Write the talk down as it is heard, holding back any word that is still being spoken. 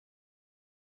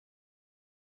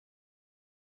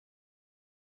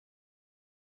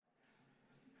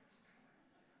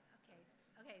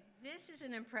This is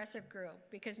an impressive group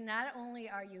because not only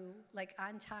are you like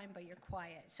on time, but you're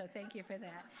quiet. So thank you for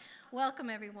that. Welcome,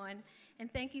 everyone.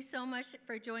 And thank you so much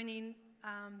for joining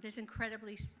this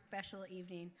incredibly special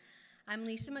evening. I'm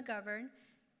Lisa McGovern,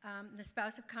 the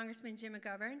spouse of Congressman Jim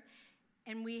McGovern,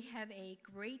 and we have a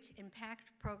great and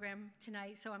packed program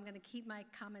tonight, so I'm going to keep my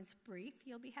comments brief.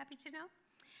 You'll be happy to know.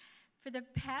 For the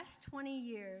past 20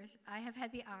 years, I have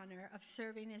had the honor of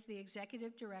serving as the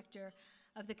executive director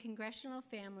of the Congressional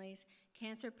Families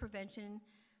Cancer Prevention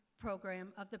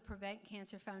Program of the Prevent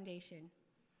Cancer Foundation.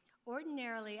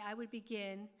 Ordinarily, I would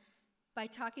begin by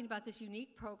talking about this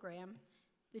unique program,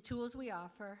 the tools we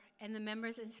offer, and the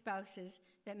members and spouses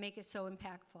that make it so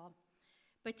impactful.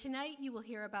 But tonight, you will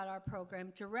hear about our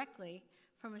program directly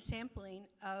from a sampling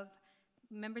of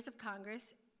members of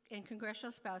Congress and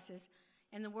congressional spouses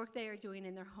and the work they are doing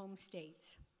in their home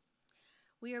states.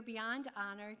 We are beyond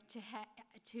honored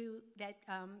that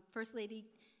First Lady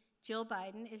Jill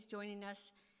Biden is joining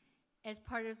us as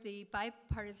part of the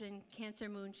bipartisan Cancer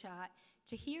Moonshot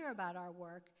to hear about our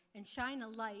work and shine a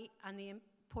light on the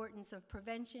importance of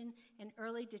prevention and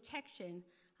early detection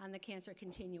on the cancer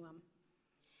continuum.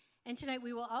 And tonight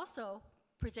we will also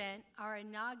present our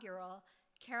inaugural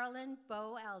Carolyn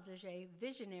Aldigé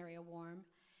Visionary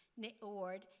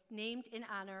Award named in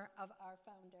honor of our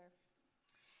founder.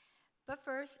 But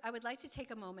first, I would like to take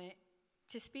a moment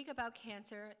to speak about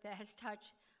cancer that has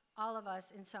touched all of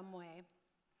us in some way.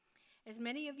 As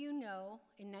many of you know,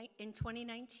 in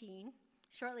 2019,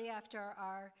 shortly after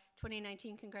our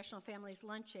 2019 Congressional Families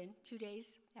Luncheon, 2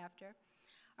 days after,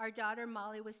 our daughter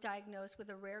Molly was diagnosed with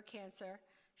a rare cancer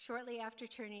shortly after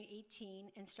turning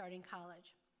 18 and starting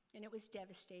college, and it was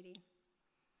devastating.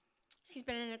 She's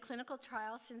been in a clinical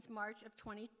trial since March of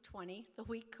 2020, the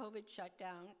week COVID shut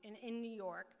down in New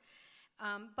York.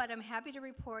 But I'm happy to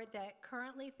report that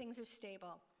currently things are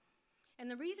stable. And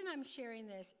the reason I'm sharing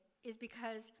this is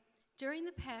because during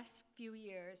the past few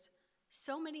years,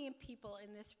 so many people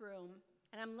in this room,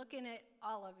 and I'm looking at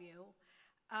all of you,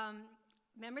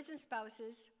 members and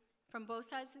spouses from both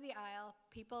sides of the aisle,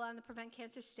 people on the Prevent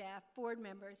Cancer staff, board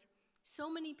members,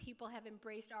 so many people have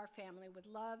embraced our family with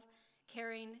love,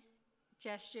 caring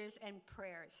gestures, and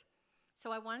prayers.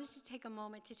 So I wanted to take a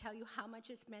moment to tell you how much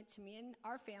it's meant to me and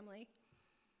our family,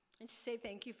 and to say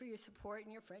thank you for your support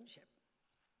and your friendship.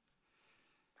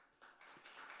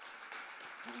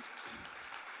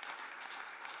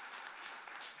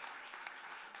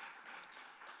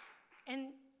 And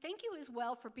thank you as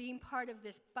well for being part of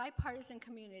this bipartisan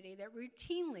community that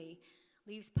routinely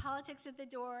leaves politics at the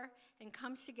door and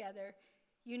comes together,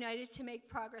 united to make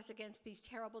progress against these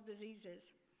terrible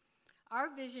diseases.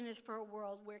 Our vision is for a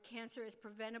world where cancer is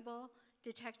preventable,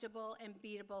 detectable, and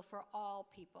beatable for all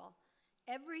people.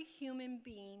 Every human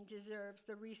being deserves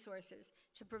the resources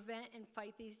to prevent and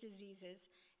fight these diseases,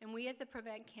 and we at the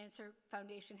Prevent Cancer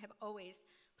Foundation have always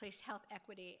placed health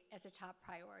equity as a top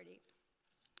priority.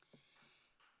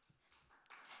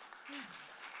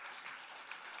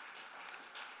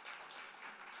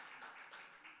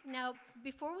 Now,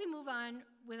 before we move on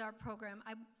with our program,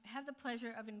 I have the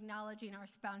pleasure of acknowledging our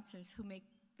sponsors who make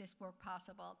this work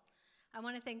possible. I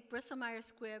want to thank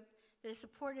Bristol-Myers Squibb that has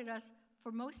supported us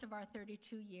for most of our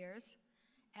 32 years,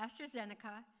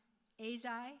 AstraZeneca,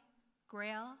 Eisai,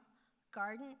 Grail,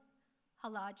 Guardant,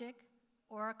 Hologic,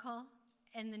 Oracle,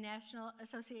 and the National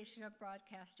Association of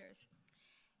Broadcasters.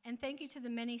 And thank you to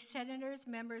the many senators,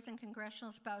 members, and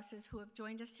congressional spouses who have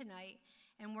joined us tonight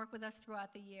and worked with us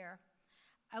throughout the year.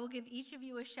 I will give each of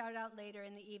you a shout out later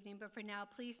in the evening, but for now,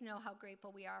 please know how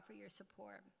grateful we are for your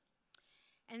support.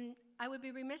 And I would be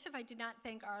remiss if I did not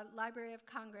thank our Librarian of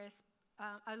Congress,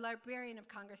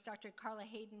 Dr. Carla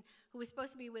Hayden, who was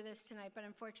supposed to be with us tonight, but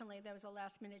unfortunately there was a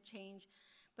last-minute change.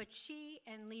 But she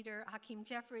and leader Hakeem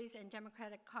Jeffries and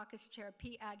Democratic Caucus Chair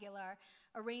Pete Aguilar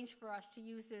arranged for us to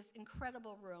use this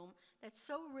incredible room that's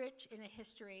so rich in a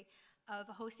history of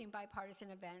hosting bipartisan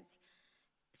events.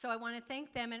 So I want to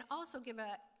thank them and also give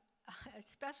a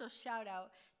special shout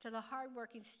out to the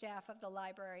hardworking staff of the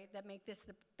library that make this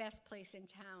the best place in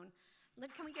town.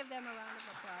 Can we give them a round of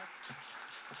applause?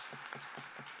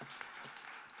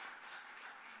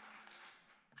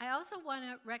 I also want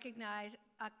to recognize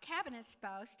a cabinet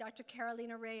spouse, Dr.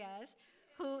 Carolyn Reyes,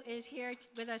 who is here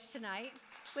with us tonight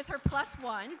with her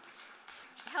 +1,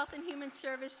 Health and Human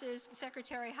Services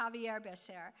Secretary Javier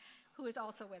Becerra, who is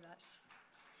also with us.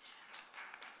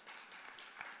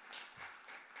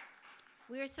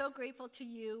 We are so grateful to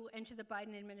you and to the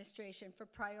Biden administration for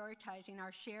prioritizing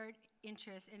our shared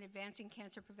interest in advancing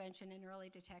cancer prevention and early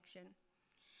detection.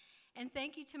 And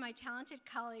thank you to my talented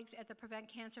colleagues at the Prevent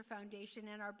Cancer Foundation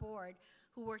and our board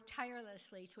who work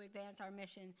tirelessly to advance our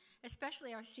mission,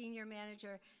 especially our senior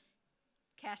manager,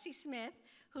 Cassie Smith,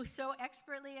 who so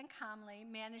expertly and calmly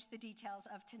managed the details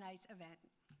of tonight's event.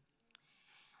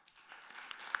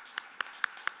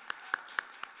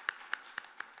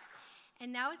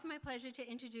 And now it's my pleasure to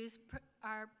introduce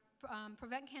our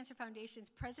Prevent Cancer Foundation's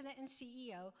President and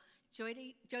CEO,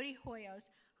 Jody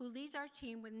Hoyos, who leads our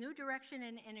team with new direction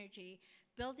and energy,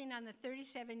 building on the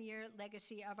 37-year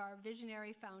legacy of our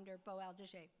visionary founder, Bo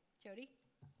Aldigé. Jody?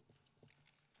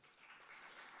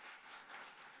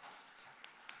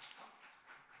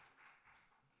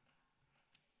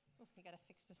 Oh, we gotta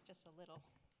fix this just a little.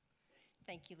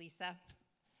 Thank you, Lisa.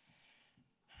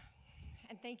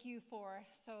 And thank you for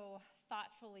so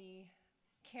thoughtfully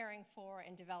caring for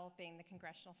and developing the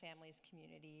Congressional Families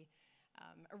community,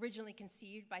 originally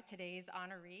conceived by today's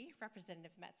honoree,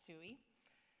 Representative Matsui.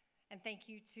 And thank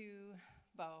you to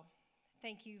Bo.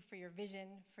 Thank you for your vision,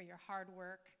 for your hard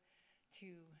work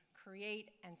to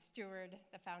create and steward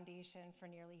the foundation for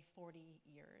nearly 40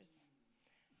 years.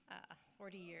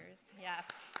 40 years, yeah.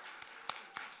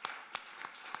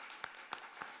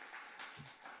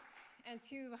 And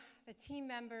to the team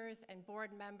members and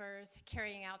board members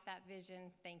carrying out that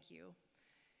vision, thank you.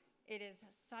 It is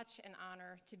such an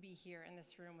honor to be here in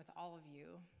this room with all of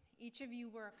you. Each of you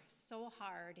work so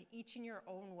hard, each in your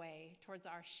own way, towards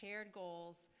our shared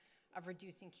goals of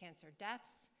reducing cancer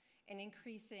deaths and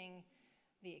increasing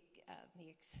the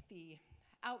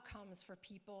outcomes for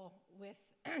people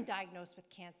diagnosed with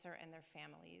cancer and their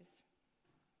families.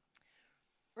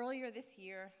 Earlier this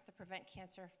year, the Prevent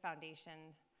Cancer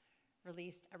Foundation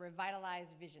released a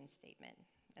revitalized vision statement,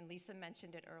 and Lisa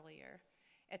mentioned it earlier.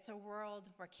 It's a world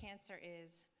where cancer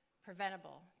is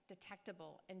preventable,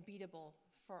 detectable, and beatable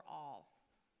for all.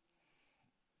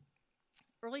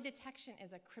 Early detection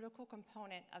is a critical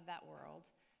component of that world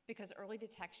because early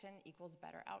detection equals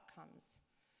better outcomes.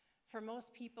 For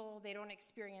most people, they don't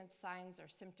experience signs or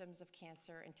symptoms of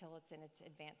cancer until it's in its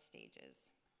advanced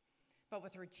stages. But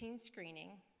with routine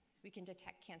screening, we can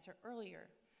detect cancer earlier,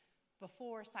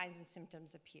 before signs and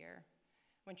symptoms appear,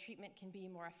 when treatment can be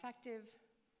more effective,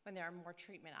 when there are more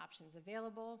treatment options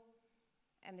available,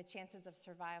 and the chances of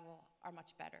survival are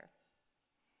much better.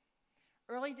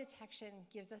 Early detection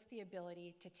gives us the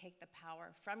ability to take the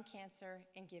power from cancer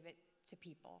and give it to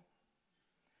people.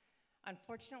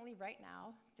 Unfortunately, right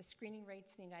now, the screening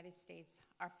rates in the United States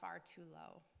are far too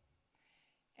low.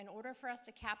 In order for us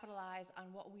to capitalize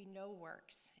on what we know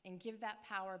works and give that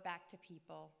power back to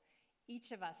people,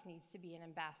 each of us needs to be an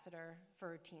ambassador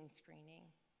for routine screening.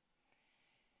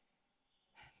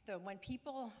 When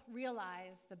people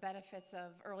realize the benefits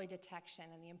of early detection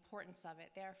and the importance of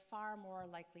it, they're far more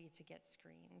likely to get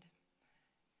screened.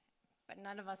 But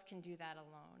none of us can do that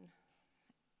alone.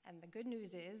 And the good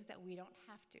news is that we don't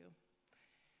have to.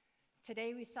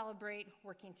 Today we celebrate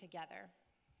working together.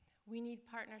 We need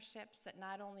partnerships that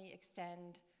not only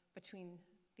extend between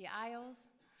the aisles,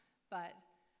 but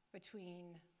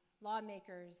between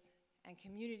lawmakers and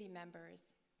community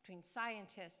members, between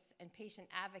scientists and patient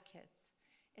advocates.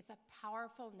 It's a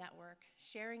powerful network,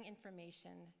 sharing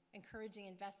information, encouraging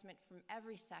investment from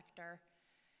every sector,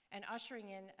 and ushering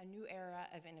in a new era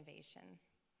of innovation.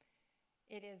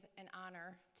 It is an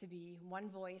honor to be one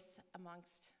voice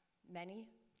amongst many,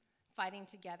 fighting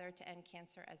together to end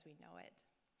cancer as we know it.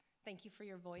 Thank you for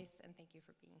your voice, and thank you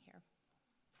for being here.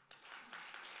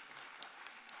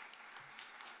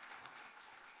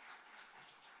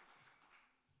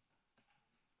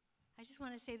 I just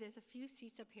want to say there's a few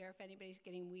seats up here if anybody's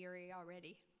getting weary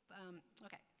already.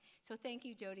 Okay, so thank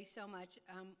you, Jody, so much.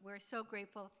 We're so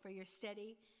grateful for your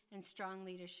steady and strong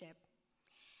leadership.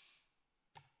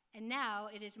 And now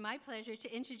it is my pleasure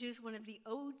to introduce one of the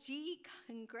OG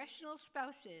congressional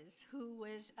spouses who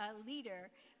was a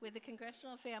leader with the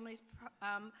Congressional Families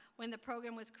when the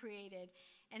program was created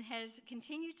and has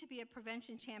continued to be a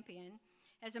prevention champion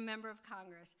as a member of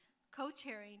Congress,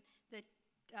 co-chairing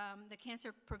the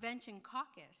Cancer Prevention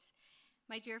Caucus,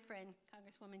 my dear friend,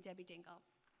 Congresswoman Debbie Dingell.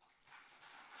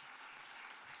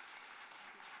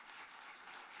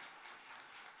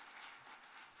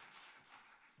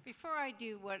 Before I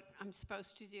do what I'm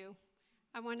supposed to do,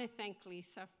 I want to thank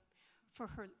Lisa for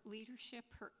her leadership,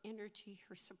 her energy,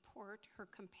 her support, her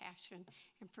compassion,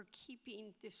 and for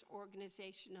keeping this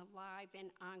organization alive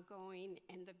and ongoing,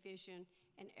 and the vision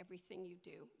and everything you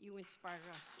do. You inspire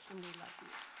us, and we love you.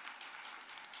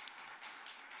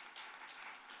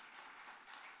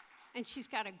 And she's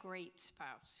got a great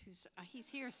spouse. He's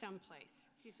here someplace.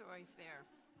 He's always there.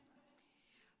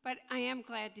 But I am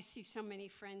glad to see so many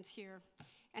friends here.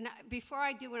 And before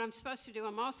I do what I'm supposed to do,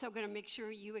 I'm also going to make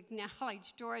sure you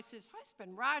acknowledge Doris's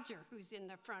husband, Roger, who's in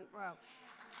the front row.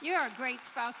 You're a great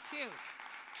spouse, too.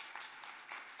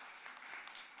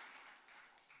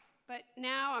 But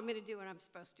now I'm going to do what I'm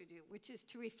supposed to do, which is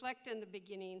to reflect on the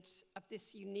beginnings of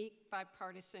this unique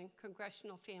bipartisan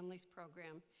Congressional Families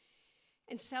Program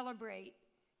and celebrate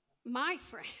my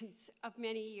friends of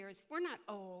many years. We're not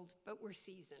old, but we're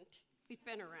seasoned. We've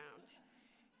been around,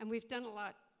 and we've done a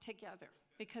lot together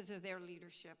because of their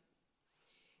leadership.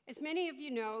 As many of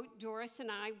you know, Doris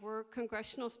and I were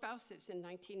congressional spouses in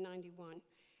 1991,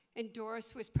 and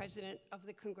Doris was president of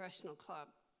the Congressional Club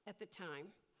at the time,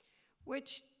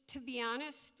 which, to be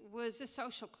honest, was a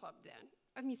social club then.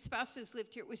 I mean, spouses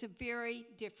lived here. It was a very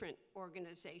different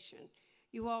organization.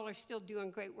 You all are still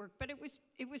doing great work, but it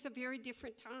was a very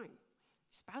different time.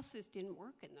 Spouses didn't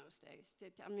work in those days.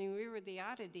 I mean, we were the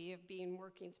oddity of being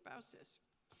working spouses.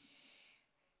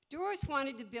 Doris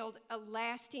wanted to build a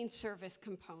lasting service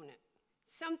component,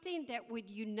 something that would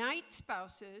unite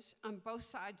spouses on both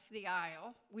sides of the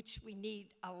aisle, which we need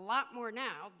a lot more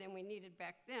now than we needed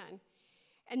back then,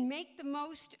 and make the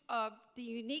most of the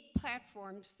unique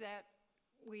platforms that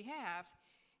we have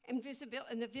and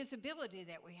the visibility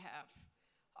that we have.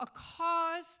 A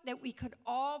cause that we could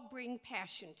all bring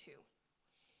passion to.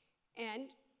 And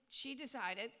she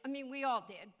decided, I mean, we all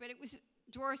did, but it was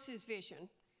Doris's vision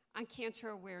on cancer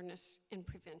awareness and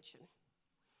prevention.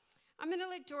 I'm going to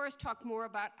let Doris talk more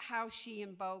about how she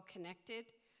and Bo connected,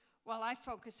 while I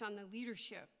focus on the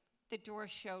leadership that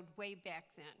Doris showed way back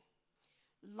then,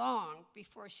 long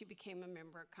before she became a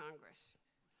member of Congress.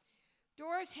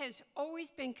 Doris has always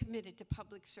been committed to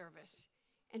public service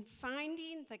and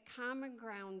finding the common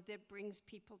ground that brings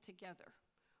people together,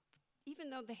 even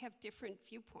though they have different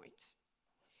viewpoints.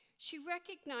 She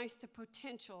recognized the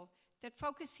potential that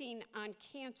focusing on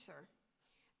cancer,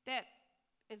 that,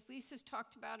 as Lisa's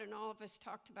talked about and all of us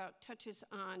talked about, touches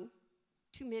on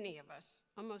too many of us,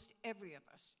 almost every of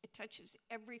us. It touches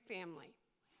every family.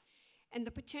 And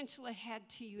the potential it had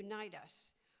to unite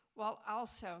us while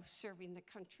also serving the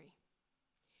country.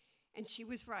 And she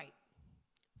was right.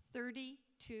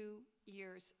 32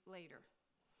 years later,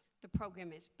 the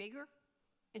program is bigger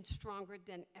and stronger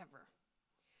than ever.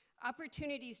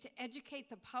 Opportunities to educate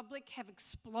the public have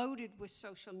exploded with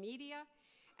social media,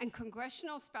 and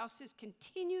congressional spouses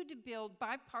continue to build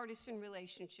bipartisan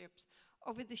relationships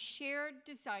over the shared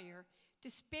desire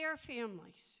to spare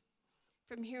families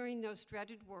from hearing those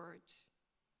dreaded words,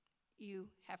 "You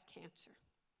have cancer."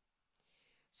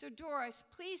 So Doris,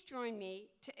 please join me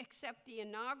to accept the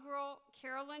inaugural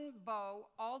Carolyn Bow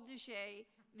Aldigé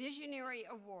Visionary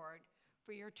Award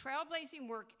for your trailblazing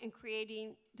work in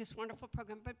creating this wonderful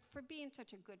program, but for being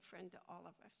such a good friend to all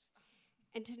of us,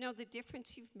 and to know the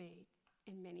difference you've made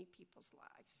in many people's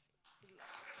lives.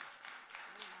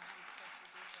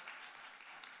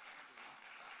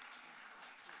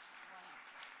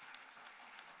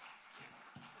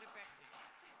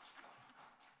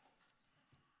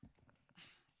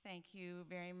 Thank you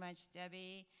very much,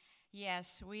 Debbie.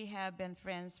 Yes, we have been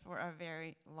friends for a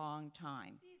very long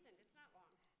time. Seasoned, it's not long.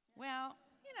 Well,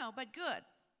 you know, but good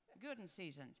and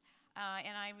seasoned.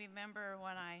 And I remember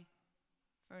when I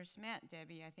first met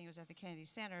Debbie, I think it was at the Kennedy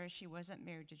Center, she wasn't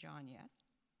married to John yet.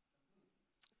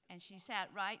 And she sat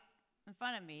right in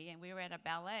front of me, and we were at a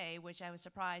ballet, which I was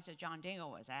surprised that John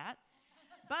Dingell was at.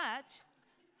 But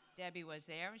Debbie was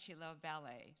there, and she loved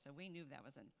ballet, so we knew that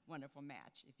was a wonderful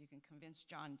match, if you can convince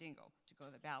John Dingell to go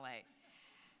to the ballet.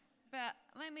 But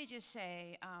let me just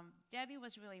say, Debbie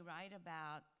was really right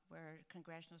about where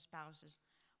congressional spouses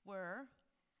were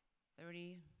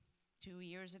 32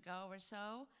 years ago or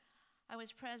so. I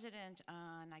was president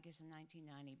I guess in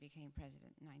 1990, became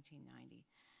president in 1990.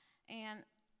 And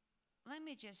let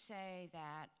me just say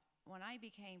that when I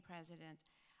became president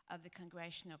of the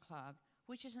Congressional Club,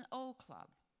 which is an old club,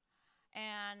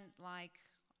 and like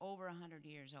over 100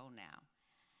 years old now.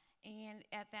 And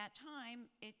at that time,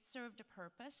 it served a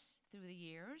purpose through the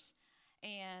years,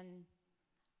 and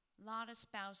a lot of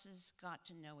spouses got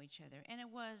to know each other, and it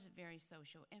was very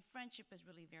social, and friendship was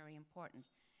really very important,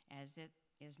 as it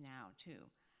is now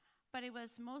too. But it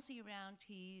was mostly around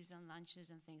teas and lunches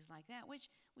and things like that, which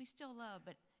we still love,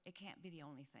 but it can't be the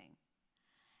only thing.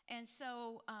 And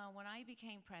so when I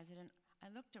became president, I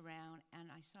looked around and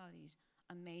I saw these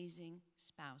amazing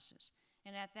spouses.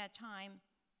 And at that time,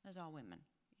 it was all women.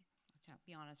 I'll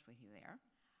be honest with you there.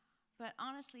 But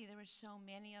honestly, there were so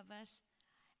many of us,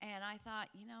 and I thought,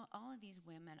 you know, all of these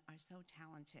women are so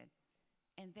talented,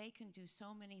 and they can do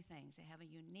so many things. They have a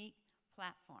unique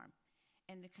platform.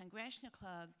 And the Congressional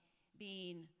Club,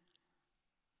 being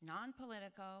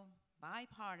non-political,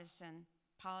 bipartisan,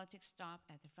 politics stop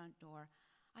at the front door,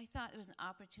 I thought it was an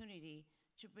opportunity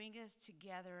to bring us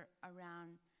together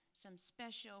around some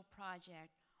special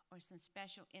project or some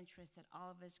special interest that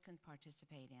all of us can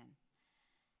participate in.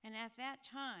 And at that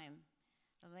time,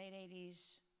 the late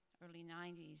 80s, early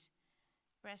 90s,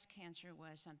 breast cancer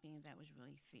was something that was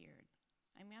really feared.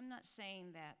 I mean, I'm not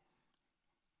saying that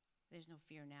there's no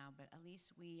fear now, but at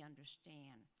least we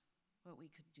understand what we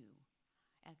could do.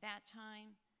 At that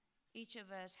time, each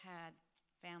of us had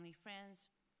family friends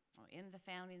or in the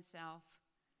family itself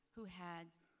who had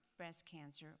breast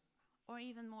cancer, or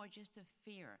even more, just a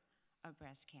fear of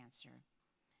breast cancer.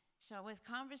 So with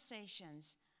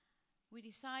conversations, we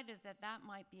decided that that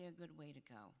might be a good way to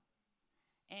go.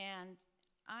 And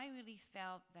I really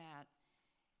felt that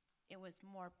it was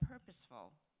more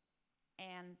purposeful.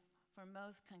 And for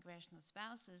most congressional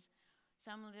spouses,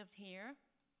 some lived here,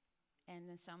 and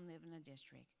then some live in a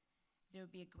district. There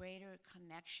would be a greater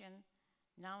connection,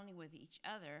 not only with each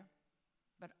other,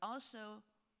 but also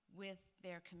with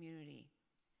their community.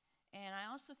 And I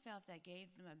also felt that gave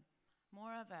them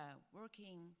more of a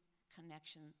working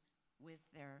connection with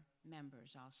their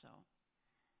members also.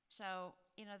 So,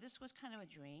 you know, this was kind of a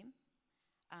dream,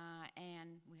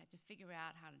 and we had to figure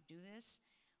out how to do this.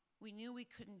 We knew we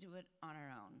couldn't do it on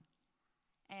our own.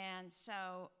 And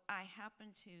so I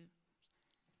happened to,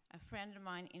 a friend of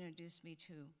mine introduced me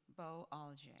to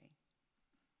Aldigé,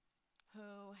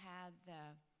 who had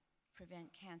the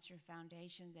Prevent Cancer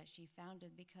Foundation that she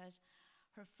founded because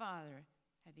her father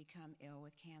had become ill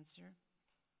with cancer.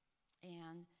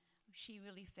 And she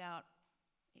really felt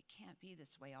it can't be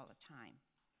this way all the time.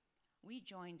 We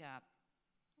joined up,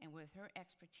 and with her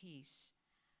expertise,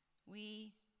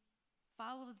 we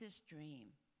followed this dream.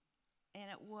 And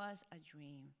it was a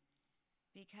dream,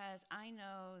 because I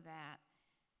know that,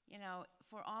 you know,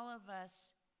 for all of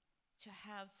us to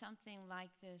have something like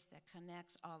this that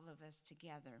connects all of us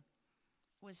together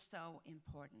was so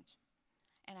important.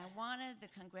 And I wanted the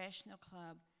Congressional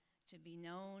Club to be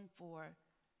known for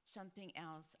something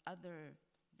else other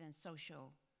than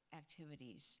social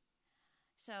activities.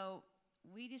 So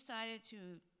we decided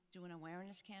to do an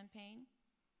awareness campaign,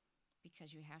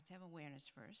 because you have to have awareness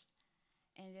first,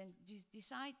 and then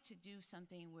decide to do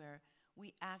something where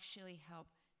we actually help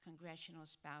congressional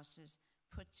spouses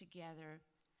put together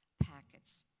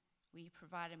packets. We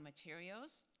provided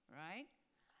materials, right?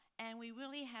 And we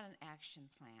really had an action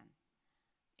plan.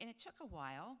 And it took a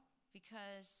while,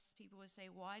 because people would say,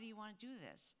 why do you want to do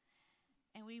this?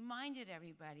 And we reminded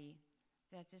everybody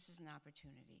that this is an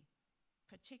opportunity,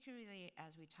 particularly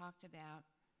as we talked about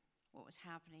what was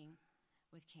happening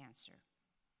with cancer.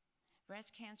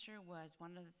 Breast cancer was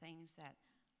one of the things that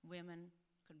women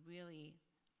could really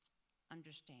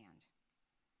understand.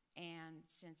 And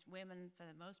since women, for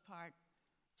the most part,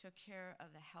 took care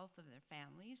of the health of their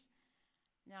families,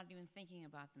 not even thinking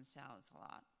about themselves a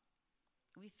lot,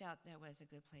 we felt there was a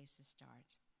good place to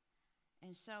start.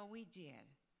 And so we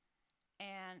did.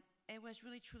 And it was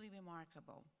really, truly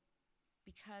remarkable,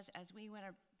 because as we went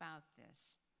about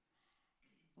this,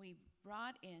 we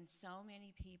brought in so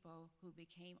many people who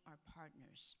became our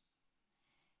partners.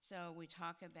 So we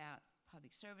talk about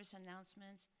public service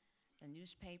announcements, the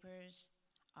newspapers,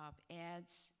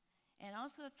 op-eds, and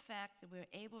also the fact that we were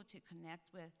able to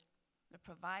connect with the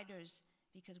providers,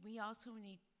 because we also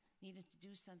needed to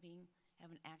do something,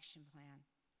 have an action plan.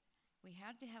 We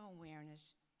had to have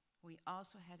awareness. We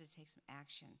also had to take some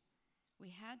action. We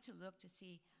had to look to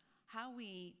see how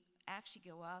we actually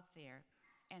go out there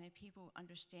and if people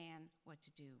understand what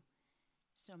to do.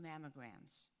 So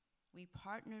mammograms. We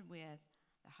partnered with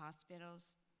the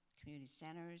hospitals, community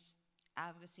centers,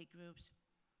 advocacy groups,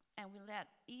 and we let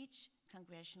each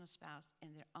congressional spouse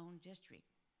in their own district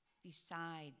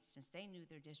decide, since they knew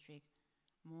their district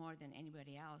more than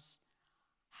anybody else,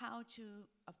 how to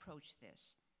approach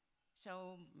this.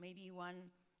 So maybe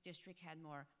one district had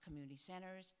more community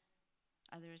centers,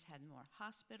 others had more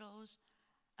hospitals,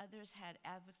 others had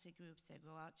advocacy groups that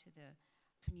go out to the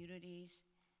communities.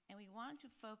 And we wanted to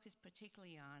focus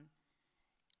particularly on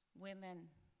women,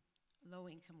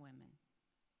 low-income women,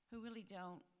 who really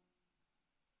don't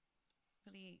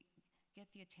really get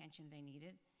the attention they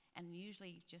needed, and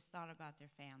usually just thought about their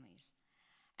families.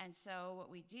 And so what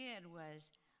we did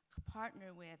was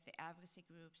partner with the advocacy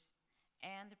groups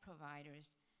and the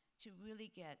providers to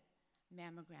really get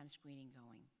mammogram screening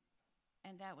going.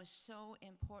 And that was so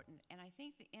important. And I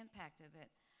think the impact of it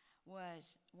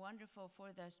was wonderful for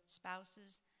the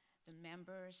spouses, the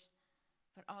members,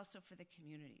 but also for the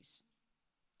communities.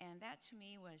 And that to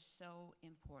me was so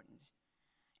important.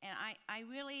 And I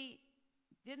really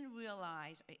didn't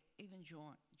realize, or even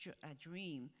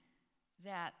dream,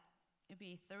 that it'd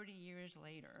be 30 years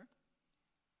later,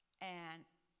 and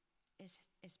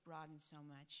it's broadened so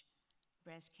much.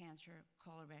 Breast cancer,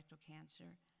 colorectal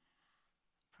cancer,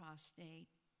 prostate,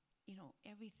 you know,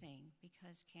 everything,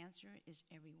 because cancer is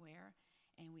everywhere,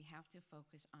 and we have to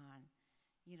focus on,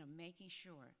 you know, making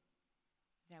sure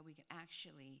that we can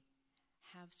actually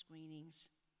have screenings,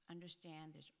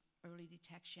 understand this early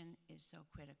detection is so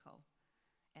critical,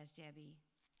 as Debbie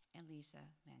and Lisa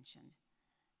mentioned,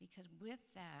 because with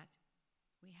that,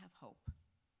 we have hope.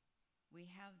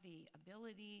 We have the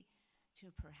ability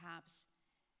to perhaps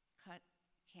cut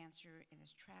cancer in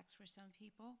its tracks for some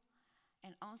people,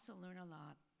 and also learn a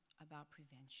lot about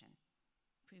prevention.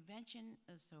 Prevention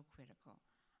is so critical.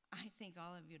 I think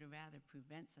all of you would rather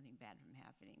prevent something bad from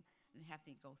happening than have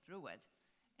to go through it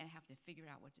and have to figure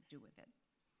out what to do with it.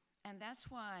 And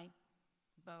that's why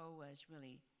Bo was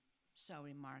really so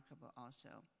remarkable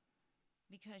also,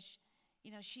 because,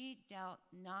 you know, she dealt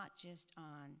not just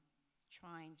on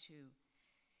trying to,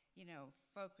 you know,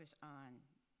 focus on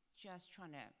just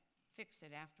trying to fix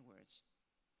it afterwards,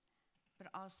 but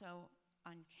also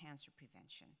on cancer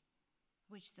prevention,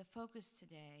 which the focus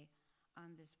today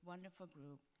on this wonderful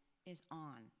group is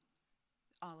on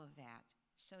all of that,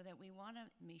 so that we want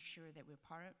to make sure that we're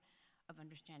part of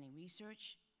understanding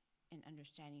research and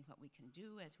understanding what we can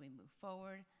do as we move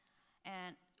forward.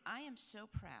 And I am so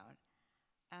proud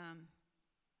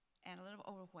and a little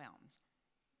overwhelmed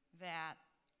that,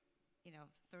 you know,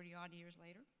 30-odd years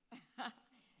later,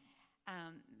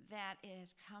 that it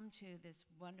has come to this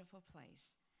wonderful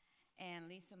place. And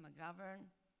Lisa McGovern,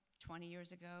 20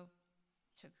 years ago,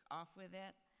 took off with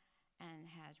it and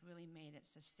has really made it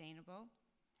sustainable.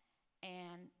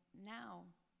 And now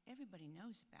everybody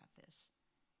knows about this.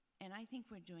 And I think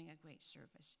we're doing a great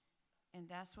service. And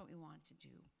that's what we want to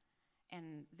do.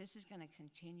 And this is going to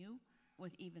continue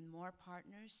with even more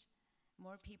partners.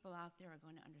 More people out there are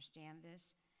going to understand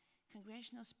this.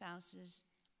 Congressional spouses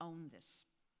own this.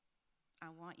 I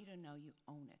want you to know you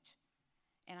own it.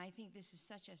 And I think this is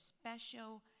such a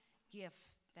special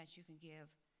gift that you can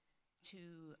give to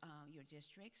your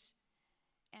districts,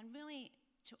 and really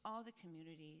to all the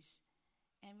communities,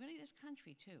 and really this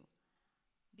country too,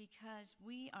 because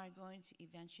we are going to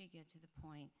eventually get to the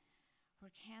point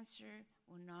where cancer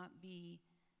will not be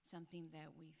something that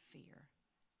we fear.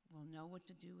 We'll know what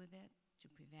to do with it, to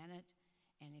prevent it,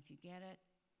 and if you get it,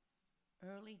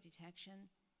 early detection,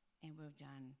 and we're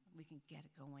done. We can get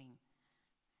it going.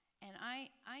 And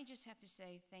I just have to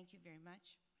say thank you very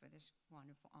much for this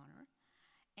wonderful honor.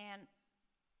 And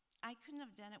I couldn't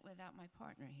have done it without my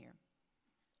partner here,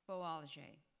 Bo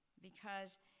Aldigé,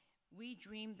 because we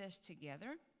dreamed this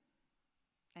together,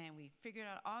 and we figured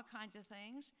out all kinds of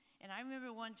things. And I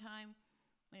remember one time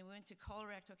when we went to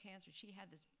colorectal cancer, she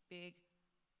had this big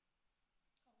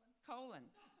colon.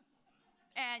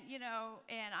 And, you know,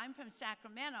 and I'm from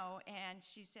Sacramento, and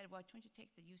she said, well, why don't you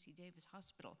take the UC Davis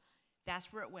Hospital?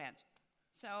 That's where it went.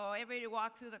 So everybody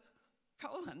walked through the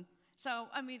colon. So,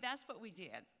 I mean, that's what we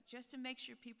did, just to make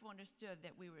sure people understood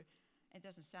that we were, it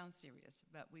doesn't sound serious,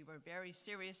 but we were very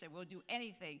serious, and we'll do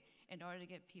anything in order to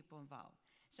get people involved.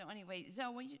 So anyway,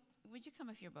 Zoe, would you come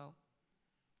up here, Bo?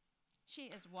 She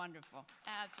is wonderful,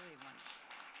 absolutely wonderful.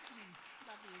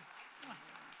 Love you.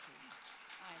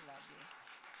 I love you.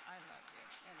 I love you.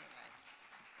 Anyway, so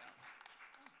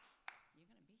you're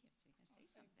going to be here, so you can say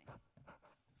something.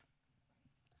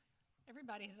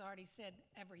 Everybody's already said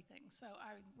everything, so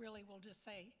I really will just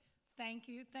say thank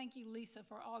you. Thank you, Lisa,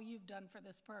 for all you've done for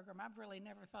this program. I've really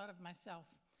never thought of myself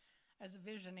as a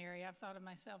visionary. I've thought of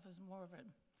myself as more of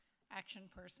an action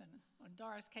person. When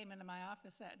Doris came into my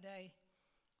office that day,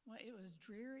 well, it was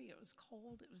dreary, it was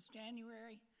cold, it was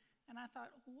January, and I thought,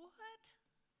 what?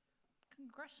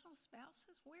 Congressional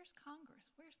spouses? Where's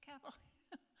Congress? Where's Capitol?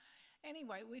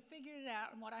 Anyway, we figured it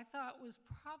out, and what I thought was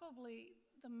probably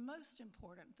the most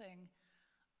important thing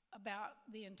about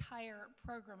the entire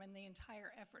program and the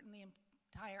entire effort and the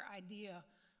entire idea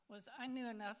was I knew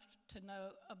enough to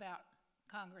know about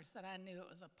Congress that I knew it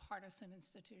was a partisan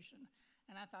institution.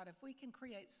 And I thought if we can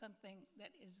create something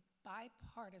that is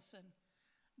bipartisan,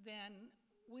 then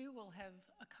we will have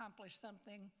accomplished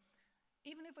something,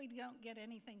 even if we don't get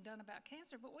anything done about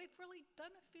cancer, but we've really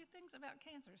done a few things about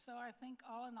cancer. So I think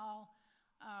all in all,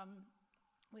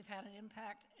 we've had an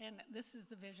impact, and this is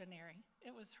the visionary.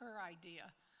 It was her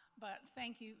idea. But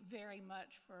thank you very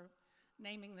much for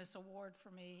naming this award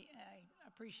for me. I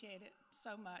appreciate it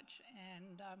so much,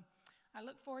 and I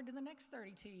look forward to the next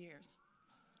 32 years.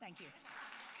 Thank you.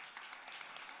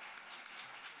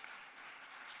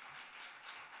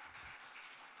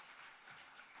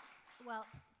 Well,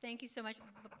 thank you so much,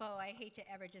 Bo. I hate to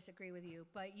ever disagree with you,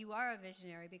 but you are a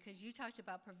visionary because you talked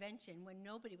about prevention when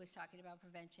nobody was talking about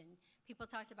prevention. People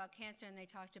talked about cancer and they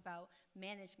talked about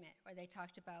management or they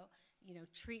talked about,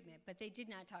 treatment, but they did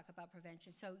not talk about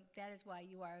prevention. So that is why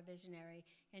you are a visionary.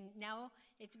 And now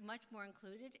it's much more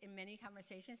included in many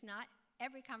conversations, not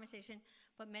every conversation,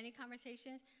 but many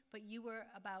conversations, but you were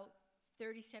about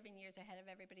 37 years ahead of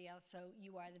everybody else, so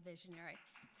you are the visionary.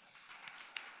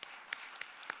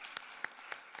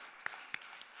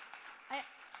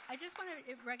 I just want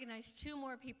to recognize two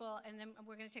more people, and then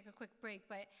we're going to take a quick break.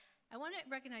 But I want to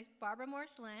recognize Barbara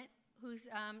Morse-Lent, who's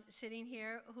sitting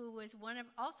here, who was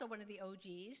also one of the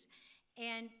OGs,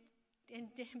 and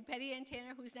Betty and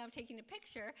Tanner, who's now taking a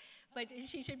picture, but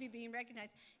she should be being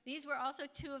recognized. These were also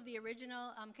two of the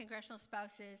original congressional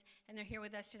spouses, and they're here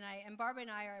with us tonight. And Barbara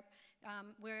and I are,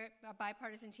 we're a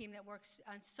bipartisan team that works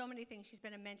on so many things. She's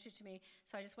been a mentor to me,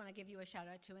 so I just want to give you a shout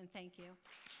out to and thank you.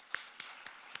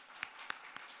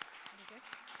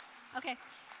 Okay,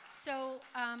 so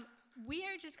we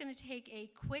are just going to take a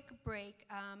quick break,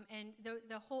 and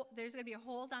there's going to be a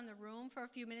hold on the room for a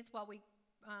few minutes while we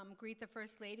greet the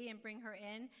First Lady and bring her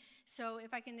in. So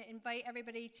if I can invite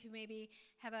everybody to maybe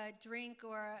have a drink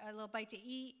or a little bite to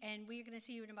eat, and we're going to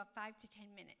see you in about 5 to 10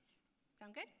 minutes.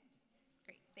 Sound good?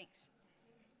 Great, thanks.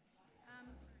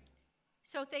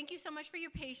 So thank you so much for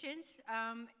your patience,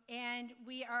 and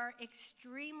we are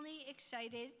extremely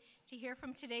excited to hear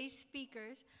from today's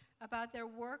speakers about their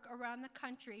work around the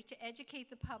country to educate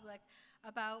the public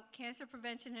about cancer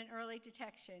prevention and early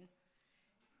detection.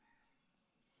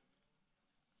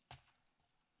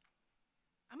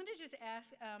 I'm going to just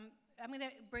ask, I'm going to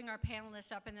bring our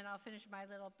panelists up and then I'll finish my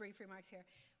little brief remarks here.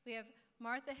 We have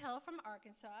Martha Hill from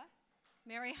Arkansas,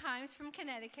 Mary Himes from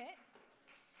Connecticut,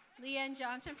 Leanne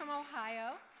Johnson from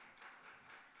Ohio,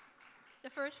 the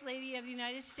First Lady of the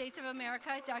United States of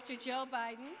America, Dr. Jill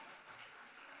Biden,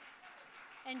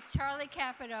 and Charlie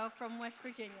Capito from West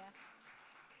Virginia.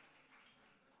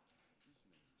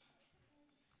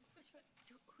 Whose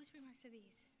remarks are these? Whose are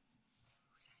these?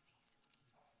 Whose stuff is this?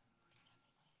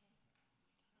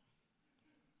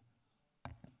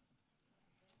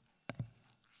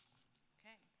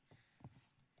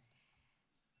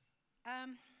 Okay.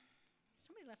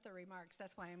 Somebody left their remarks.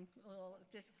 That's why I'm a little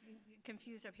just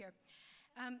confused up here.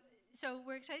 So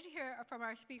we're excited to hear from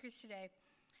our speakers today.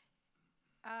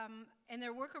 And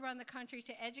their work around the country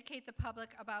to educate the public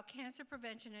about cancer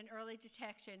prevention and early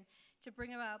detection to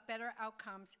bring about better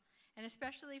outcomes, and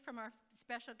especially from our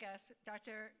special guest,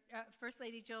 First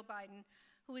Lady Jill Biden,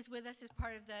 who is with us as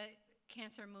part of the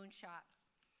Cancer Moonshot.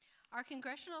 Our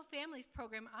Congressional Families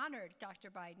Program honored Dr.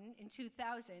 Biden in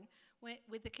 2000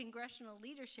 with the Congressional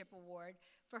Leadership Award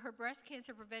for her breast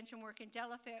cancer prevention work in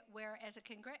Delaware as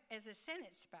a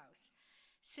Senate spouse.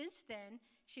 Since then,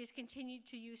 she has continued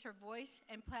to use her voice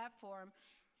and platform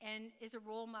and is a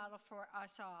role model for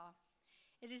us all.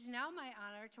 It is now my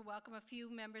honor to welcome a few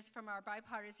members from our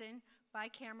bipartisan,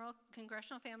 bicameral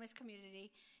Congressional Families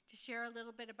community to share a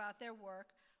little bit about their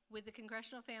work with the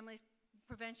Congressional Families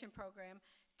Prevention Program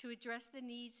to address the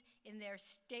needs in their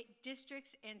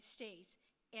districts and states,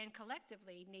 and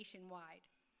collectively nationwide.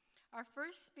 Our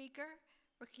first speaker,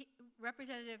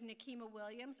 Representative Nikema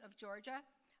Williams of Georgia,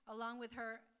 along with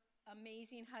her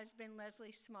amazing husband,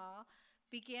 Leslie Small,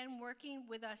 began working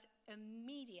with us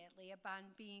immediately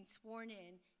upon being sworn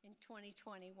in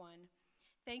 2021.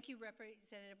 Thank you,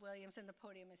 Representative Williams, and the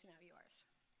podium is now yours.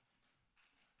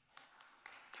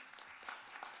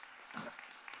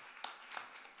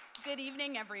 Good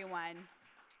evening, everyone.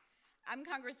 I'm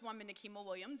Congresswoman Nikema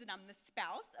Williams, and I'm the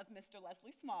spouse of Mr.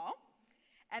 Leslie Small.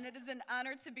 And it is an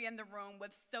honor to be in the room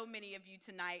with so many of you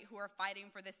tonight who are fighting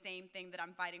for the same thing that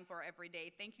I'm fighting for every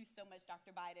day. Thank you so much,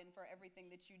 Dr. Biden, for everything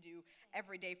that you do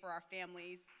every day for our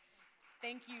families.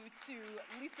 Thank you to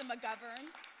Lisa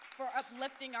McGovern for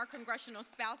uplifting our congressional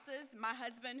spouses. My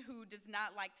husband, who does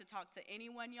not like to talk to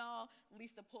anyone, y'all,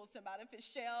 Lisa pulls him out of his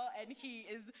shell, and he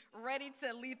is ready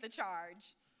to lead the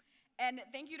charge. And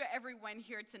thank you to everyone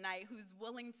here tonight who's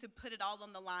willing to put it all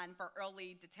on the line for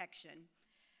early detection.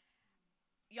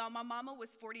 Y'all, my mama was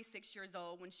 46 years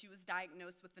old when she was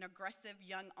diagnosed with an aggressive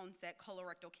young onset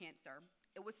colorectal cancer.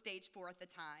 It was stage 4 at the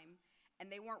time, and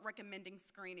they weren't recommending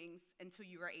screenings until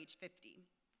you were age 50.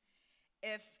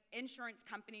 If insurance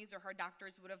companies or her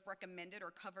doctors would have recommended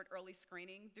or covered early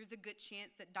screening, there's a good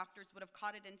chance that doctors would have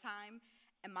caught it in time,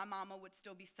 and my mama would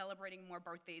still be celebrating more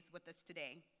birthdays with us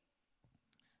today.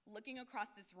 Looking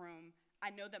across this room, I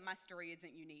know that my story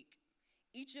isn't unique.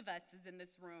 Each of us is in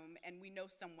this room, and we know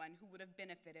someone who would have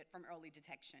benefited from early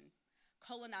detection.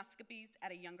 Colonoscopies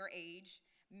at a younger age,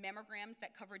 mammograms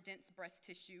that cover dense breast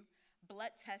tissue,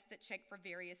 blood tests that check for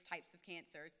various types of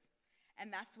cancers.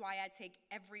 And that's why I take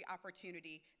every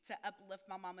opportunity to uplift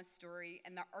my mama's story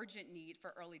and the urgent need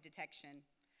for early detection.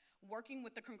 Working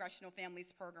with the Congressional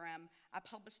Families Program, I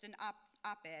published an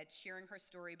op-ed sharing her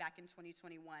story back in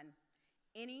 2021.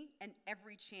 Any and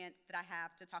every chance that I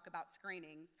have to talk about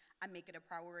screenings, I make it a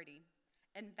priority.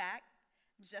 In fact,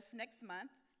 just next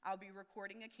month, I'll be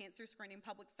recording a cancer screening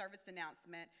public service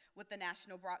announcement with the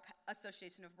National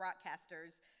Association of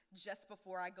Broadcasters just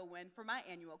before I go in for my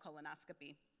annual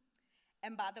colonoscopy.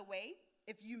 And by the way,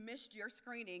 if you missed your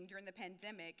screening during the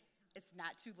pandemic, it's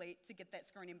not too late to get that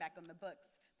screening back on the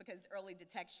books because early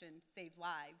detection saved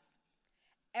lives.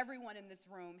 Everyone in this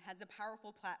room has a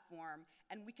powerful platform,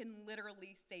 and we can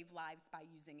literally save lives by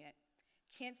using it.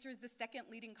 Cancer is the second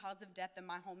leading cause of death in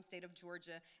my home state of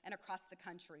Georgia and across the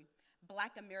country.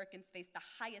 Black Americans face the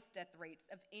highest death rates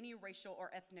of any racial or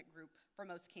ethnic group for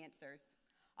most cancers.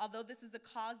 Although this is a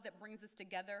cause that brings us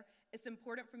together, it's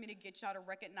important for me to get y'all to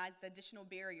recognize the additional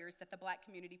barriers that the Black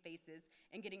community faces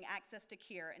in getting access to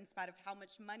care in spite of how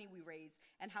much money we raise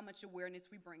and how much awareness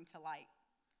we bring to light.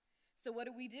 So what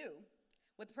do?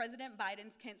 With President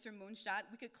Biden's Cancer Moonshot,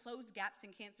 we could close gaps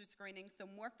in cancer screening so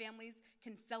more families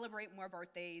can celebrate more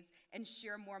birthdays and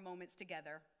share more moments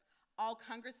together. All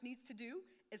Congress needs to do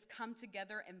is come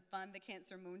together and fund the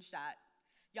Cancer Moonshot.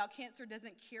 Y'all, cancer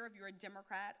doesn't care if you're a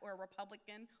Democrat or a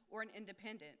Republican or an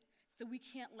independent, so we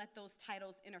can't let those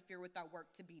titles interfere with our work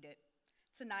to beat it.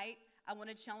 Tonight, I want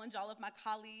to challenge all of my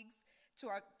colleagues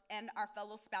and our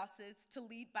fellow spouses to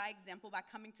lead by example by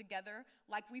coming together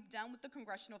like we've done with the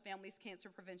Congressional Families Cancer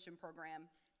Prevention Program.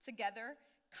 Together,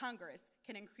 Congress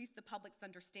can increase the public's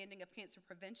understanding of cancer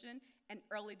prevention and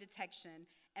early detection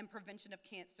and prevention of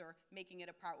cancer, making it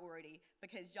a priority.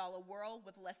 Because y'all, a world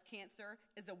with less cancer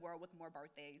is a world with more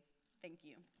birthdays. Thank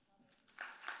you.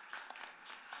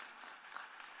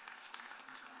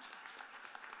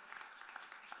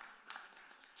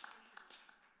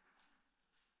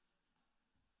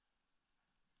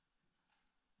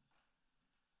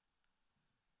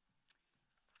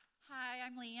 Hi,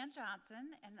 I'm Leanne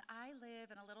Johnson, and I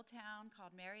live in a little town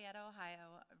called Marietta,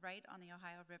 Ohio, right on the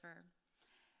Ohio River.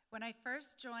 When I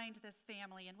first joined this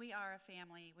family, and we are a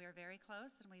family, we are very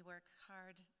close, and we work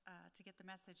hard to get the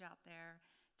message out there,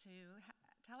 to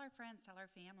tell our friends, tell our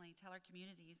family, tell our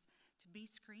communities to be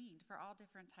screened for all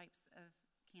different types of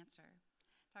cancer.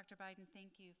 Dr. Biden,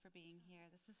 thank you for being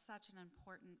here. This is such an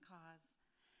important cause.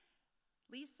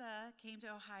 Lisa came to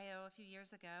Ohio a few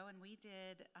years ago, and we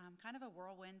did kind of a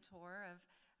whirlwind tour of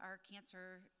our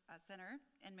cancer center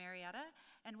in Marietta,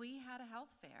 and we had a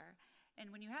health fair.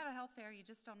 And when you have a health fair, you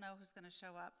just don't know who's going to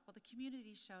show up. Well, the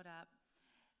community showed up,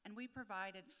 and we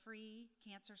provided free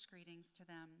cancer screenings to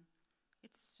them.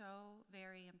 It's so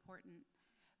very important.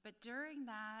 But during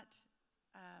that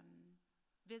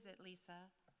visit,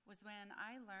 Lisa, was when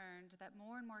I learned that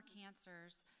more and more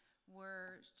cancers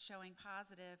were showing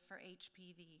positive for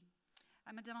HPV.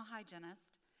 I'm a dental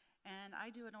hygienist, and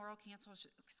I do an oral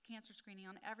cancer screening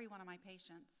on every one of my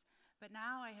patients. But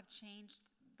now I have changed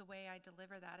the way I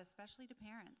deliver that, especially to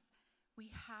parents.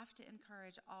 We have to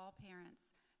encourage all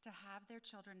parents to have their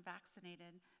children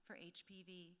vaccinated for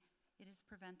HPV. It is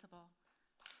preventable.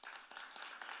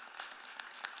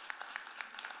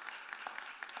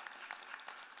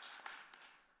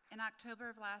 In October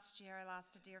of last year, I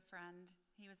lost a dear friend.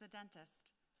 He was a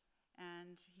dentist,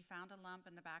 and he found a lump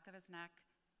in the back of his neck,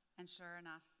 and sure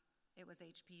enough, it was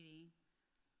HPV.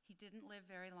 He didn't live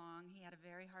very long. He had a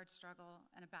very hard struggle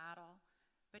and a battle,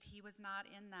 but he was not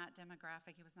in that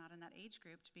demographic. He was not in that age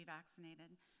group to be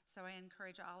vaccinated. So I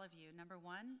encourage all of you, number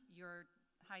one, your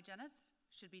hygienist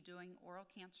should be doing oral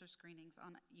cancer screenings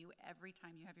on you every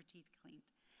time you have your teeth cleaned.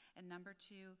 And number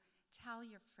two, tell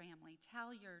your family,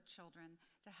 tell your children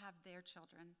to have their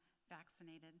children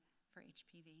vaccinated for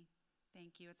HPV.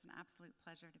 Thank you. It's an absolute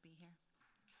pleasure to be here.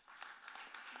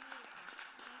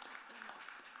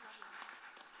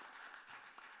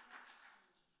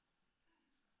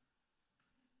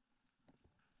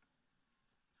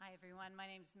 Hi, everyone. My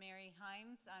name's Mary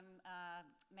Himes. I'm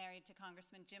married to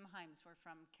Congressman Jim Himes. We're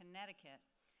from Connecticut,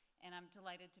 and I'm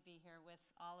delighted to be here with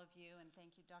all of you, and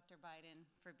thank you, Dr. Biden,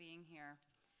 for being here.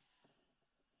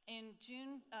 In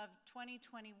June of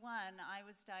 2021, I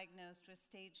was diagnosed with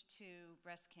stage 2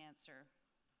 breast cancer.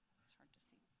 It's hard to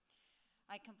see.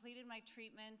 I completed my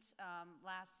treatment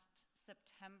last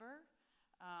September,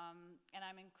 and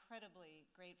I'm incredibly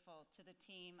grateful to the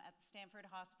team at Stanford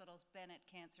Hospital's Bennett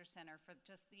Cancer Center for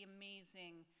just the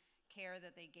amazing care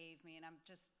that they gave me, and I'm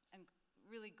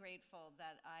really grateful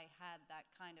that I had that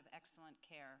kind of excellent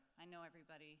care. I know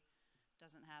everybody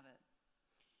doesn't have it.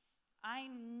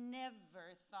 I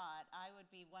never thought I would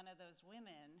be one of those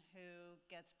women who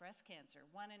gets breast cancer.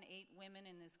 1 in 8 women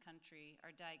in this country are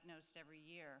diagnosed every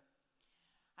year.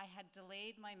 I had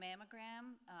delayed my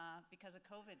mammogram because of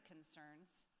COVID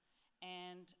concerns,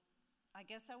 and I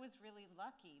guess I was really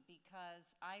lucky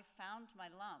because I found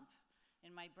my lump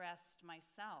in my breast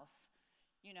myself.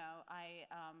 You know, I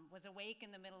was awake in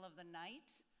the middle of the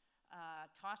night,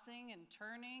 tossing and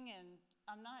turning, and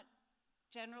I'm not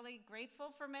generally grateful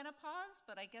for menopause,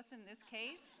 but I guess in this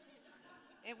case,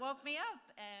 it woke me up.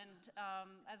 And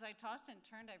as I tossed and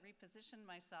turned, I repositioned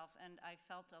myself, and I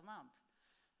felt a lump,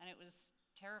 and it was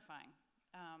terrifying.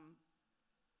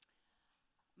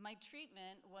 My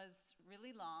treatment was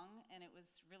really long, and it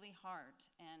was really hard,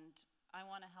 and I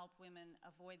want to help women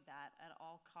avoid that at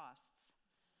all costs.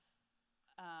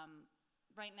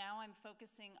 Right now, I'm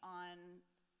focusing on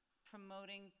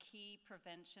promoting key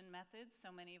prevention methods,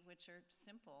 so many of which are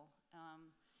simple.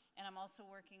 And I'm also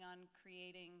working on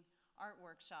creating art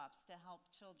workshops to help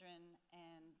children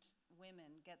and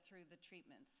women get through the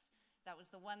treatments. That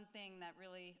was the one thing that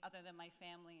really, other than my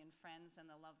family and friends and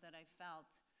the love that I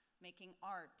felt, making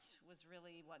art was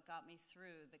really what got me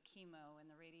through the chemo and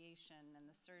the radiation and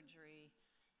the surgery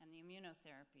and the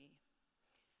immunotherapy.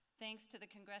 Thanks to the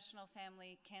Congressional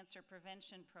Family Cancer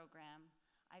Prevention Program,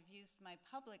 I've used my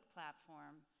public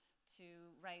platform to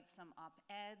write some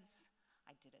op-eds.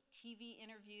 I did a TV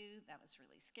interview, that was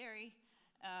really scary.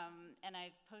 And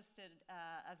I've posted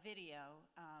a video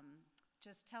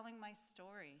just telling my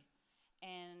story.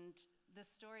 And this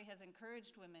story has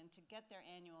encouraged women to get their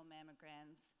annual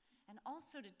mammograms and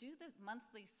also to do the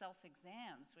monthly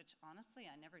self-exams, which honestly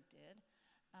I never did.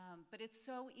 But it's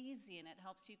so easy, and it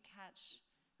helps you catch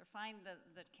or find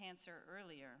the cancer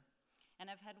earlier. And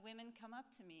I've had women come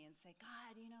up to me and say,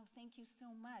 God, you know, thank you so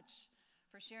much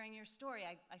for sharing your story.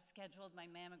 I scheduled my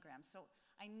mammogram. So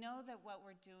I know that what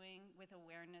we're doing with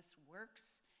awareness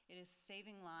works. It is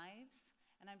saving lives.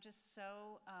 And I'm just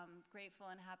so grateful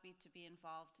and happy to be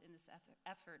involved in this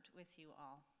effort with you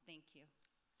all. Thank you.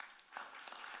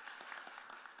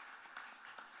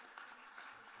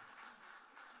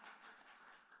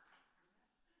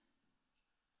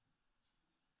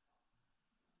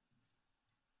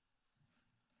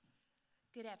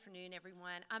 Good afternoon,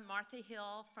 everyone. I'm Martha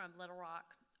Hill from Little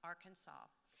Rock, Arkansas.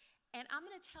 And I'm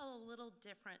going to tell a little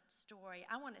different story.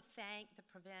 I want to thank the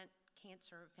Prevent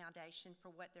Cancer Foundation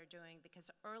for what they're doing, because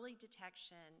early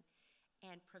detection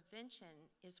and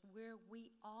prevention is where we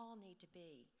all need to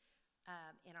be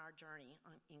in our journey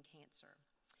in cancer.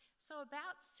 So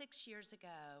about 6 years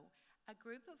ago, a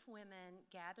group of women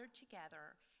gathered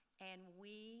together and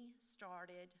we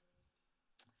started,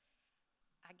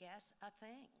 I guess, a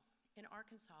thing in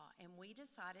Arkansas, and we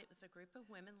decided, it was a group of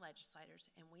women legislators,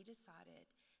 and we decided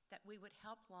that we would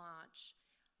help launch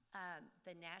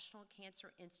the National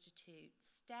Cancer Institute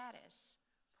status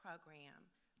program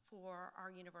for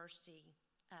our University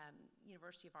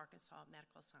of Arkansas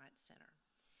Medical Science Center.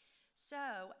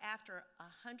 So after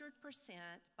 100%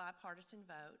 bipartisan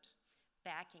vote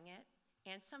backing it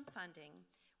and some funding,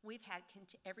 we've had,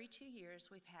 every 2 years,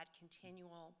 we've had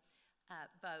continual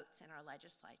votes in our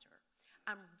legislature.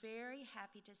 I'm very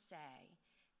happy to say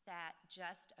that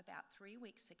just about 3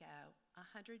 weeks ago,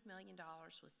 $100 million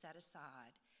was set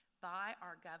aside by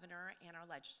our governor and our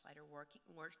legislator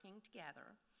working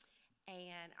together,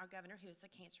 and our governor, who is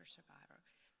a cancer survivor,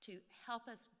 to help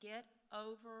us get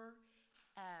over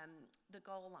the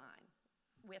goal line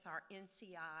with our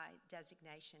NCI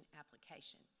designation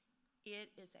application.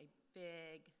 It is a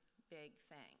big, big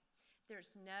thing.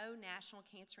 There's no National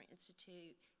Cancer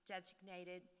Institute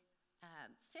designated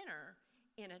center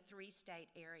in a 3-state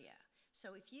area.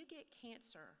 So if you get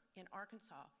cancer in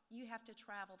Arkansas, you have to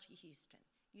travel to Houston.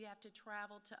 You have to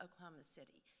travel to Oklahoma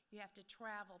City. You have to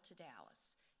travel to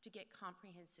Dallas to get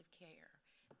comprehensive care.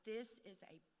 This is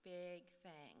a big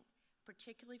thing,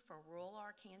 particularly for rural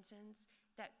Arkansans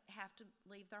that have to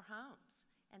leave their homes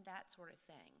and that sort of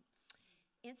thing.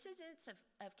 Incidence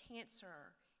of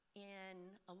cancer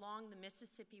along the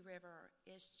Mississippi River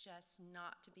is just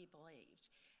not to be believed.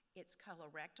 It's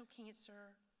colorectal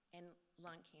cancer and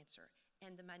lung cancer,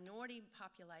 and the minority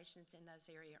populations in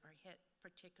those areas are hit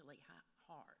particularly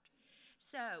hard.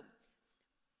 So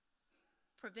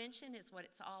prevention is what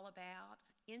it's all about.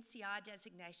 NCI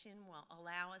designation will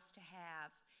allow us to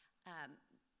have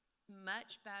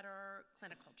much better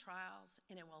clinical trials,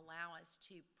 and it will allow us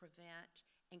to prevent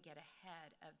and get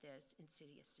ahead of this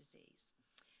insidious disease.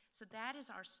 So that is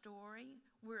our story.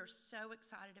 We're so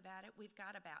excited about it. We've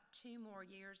got about 2 more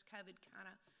years. COVID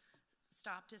kind of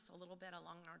stopped us a little bit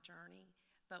along our journey,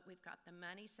 but we've got the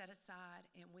money set aside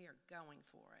and we are going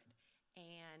for it.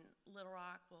 and Little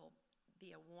Rock will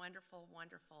be a wonderful,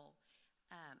 wonderful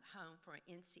home for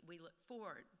NC. We look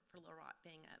forward for Little Rock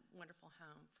being a wonderful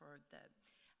home for the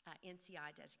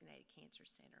NCI Designated Cancer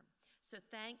Center. So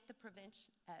thank the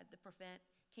Prevent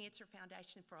Cancer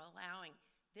Foundation for allowing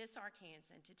this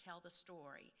Arkansan to tell the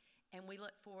story. And we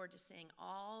look forward to seeing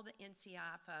all the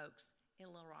NCI folks in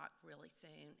Little Rock really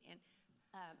soon. And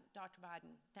Dr.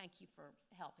 Biden, thank you for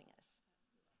helping us.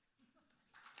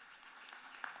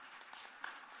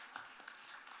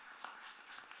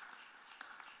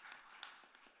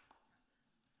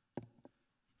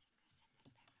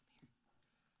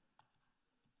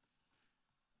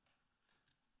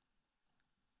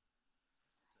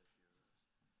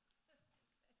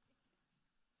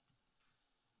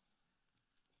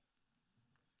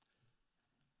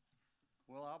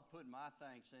 Well, I'll put my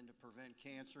thanks in to Prevent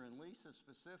Cancer, and Lisa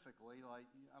specifically. Like,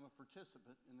 I'm a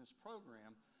participant in this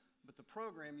program, but the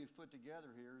program you've put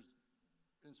together here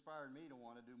has inspired me to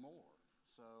want to do more.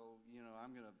 So, you know,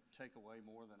 I'm going to take away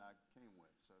more than I came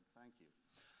with, so thank you.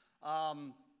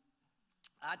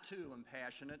 I, too, am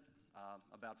passionate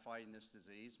about fighting this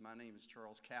disease. My name is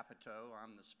Charles Capito.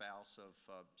 I'm the spouse of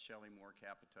Shelley Moore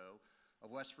Capito of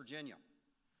West Virginia.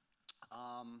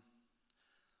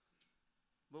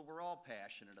 But we're all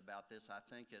passionate about this. I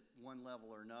think at one level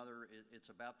or another, it's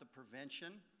about the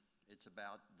prevention, it's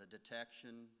about the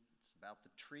detection, it's about the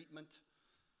treatment,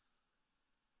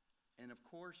 and of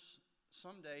course,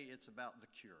 someday it's about the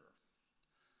cure.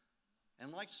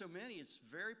 And like so many, it's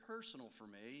very personal for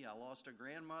me. I lost a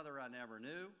grandmother I never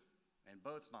knew, and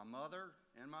both my mother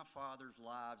and my father's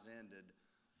lives ended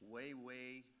way,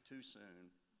 way too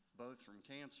soon, both from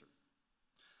cancer.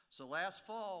 So last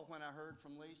fall, when I heard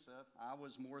from Lisa, I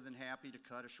was more than happy to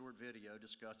cut a short video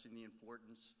discussing the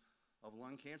importance of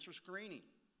lung cancer screening.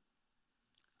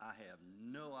 I have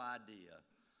no idea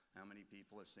how many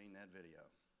people have seen that video.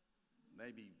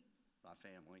 Maybe my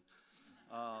family.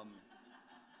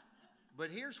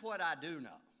 But here's what I do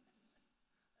know.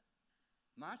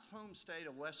 My home state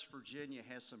of West Virginia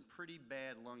has some pretty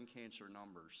bad lung cancer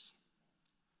numbers,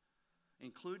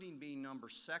 including being number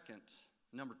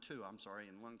two,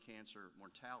 in lung cancer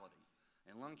mortality.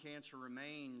 And lung cancer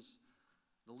remains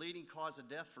the leading cause of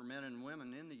death for men and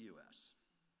women in the U.S.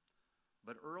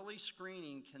 But early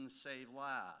screening can save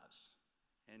lives,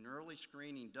 and early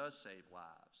screening does save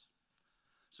lives.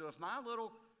 So if my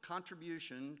little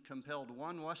contribution compelled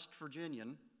one West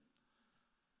Virginian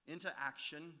into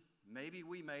action, maybe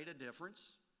we made a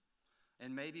difference,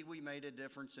 and maybe we made a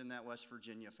difference in that West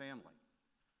Virginia family.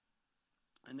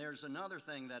 And there's another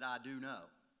thing that I do know.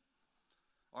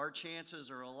 Our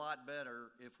chances are a lot better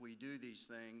if we do these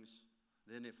things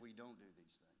than if we don't do these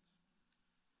things.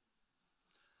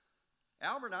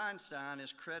 Albert Einstein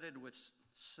is credited with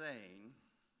saying,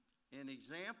 an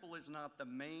example is not the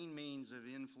main means of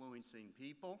influencing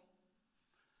people,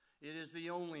 it is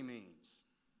the only means.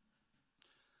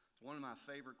 It's one of my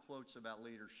favorite quotes about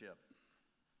leadership.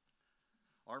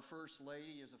 Our First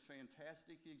Lady is a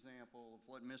fantastic example of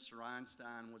what Mr.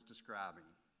 Einstein was describing.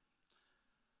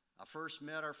 I first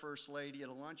met our First Lady at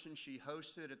a luncheon she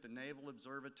hosted at the Naval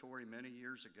Observatory many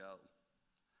years ago,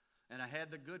 and I had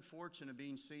the good fortune of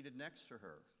being seated next to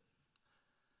her.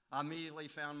 I immediately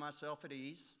found myself at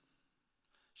ease.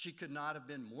 She could not have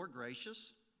been more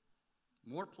gracious,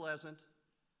 more pleasant,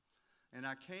 and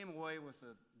I came away with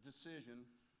a decision.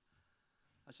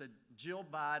 I said, Jill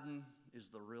Biden is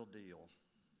the real deal.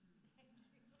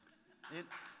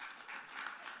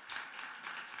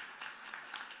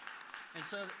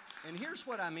 And here's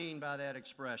what I mean by that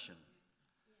expression.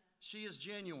 She is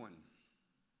genuine,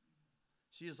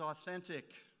 she is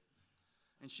authentic,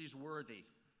 and she's worthy.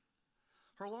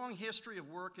 Her long history of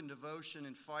work and devotion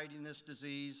in fighting this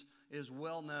disease is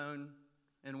well known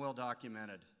and well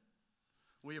documented.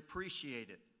 We appreciate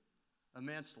it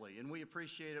immensely, and we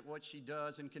appreciate what she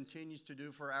does and continues to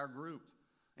do for our group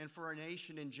and for our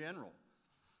nation in general.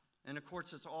 And of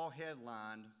course, it's all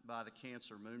headlined by the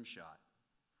cancer Moonshot.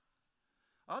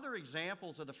 Other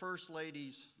examples of the First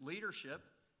Lady's leadership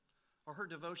are her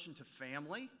devotion to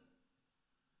family,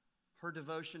 her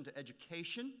devotion to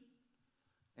education,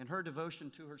 and her devotion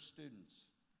to her students.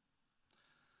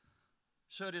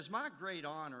 So it is my great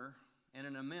honor and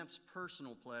an immense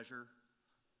personal pleasure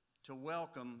to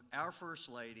welcome our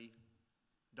First Lady,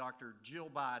 Dr.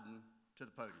 Jill Biden, to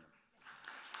the podium.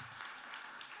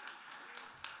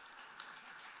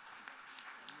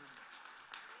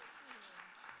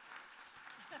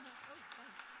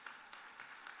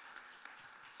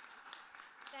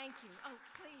 Thank you. Oh,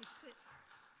 please sit.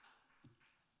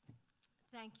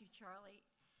 Thank you, Charlie.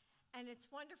 And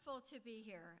it's wonderful to be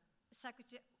here.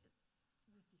 Secretary,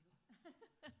 with you.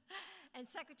 And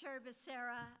Secretary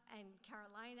Becerra and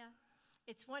Carolina,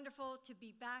 it's wonderful to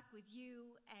be back with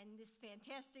you and this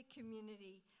fantastic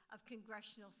community of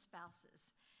congressional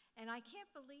spouses. And I can't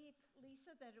believe,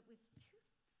 Lisa, that it was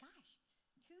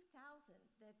 2000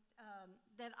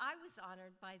 that I was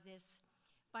honored by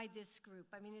this group.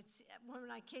 I mean,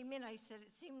 when I came in, I said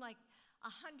it seemed like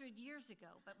 100 years ago,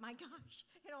 but my gosh,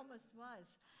 it almost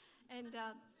was. And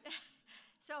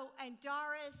and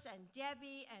Doris and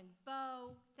Debbie and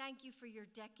Bo, thank you for your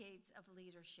decades of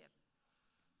leadership.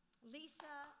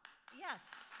 Lisa,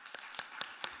 yes.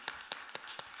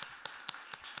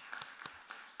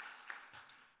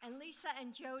 And Lisa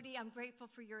and Jody, I'm grateful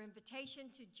for your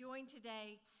invitation to join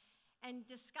today and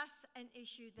discuss an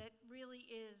issue that really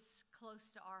is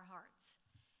close to our hearts.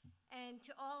 And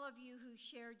to all of you who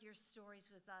shared your stories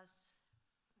with us,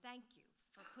 thank you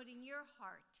for putting your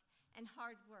heart and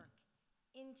hard work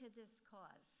into this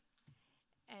cause.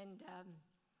 And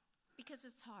because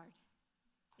it's hard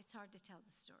to tell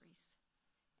the stories.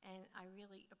 And I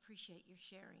really appreciate your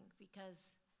sharing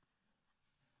because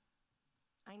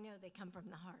I know they come from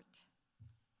the heart.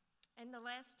 In the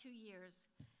last 2 years,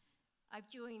 I've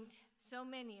joined so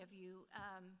many of you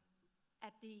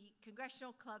at the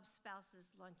Congressional Club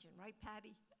Spouses Luncheon, right,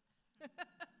 Patty?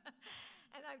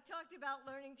 And I've talked about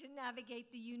learning to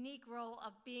navigate the unique role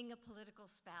of being a political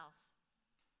spouse.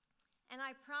 And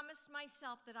I promised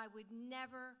myself that I would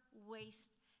never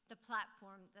waste the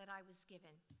platform that I was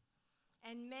given.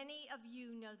 And many of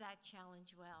you know that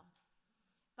challenge well.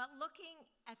 But looking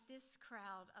at this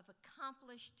crowd of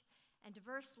accomplished and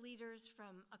diverse leaders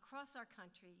from across our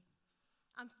country,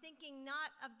 I'm thinking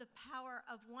not of the power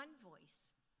of one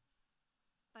voice,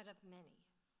 but of many.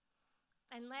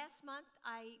 And last month,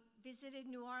 I visited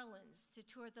New Orleans to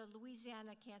tour the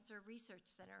Louisiana Cancer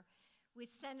Research Center with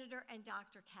Senator and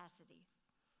Dr. Cassidy.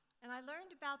 And I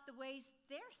learned about the ways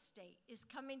their state is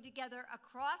coming together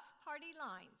across party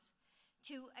lines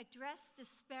to address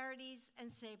disparities and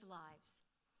save lives.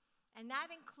 And that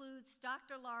includes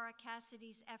Dr. Laura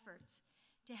Cassidy's efforts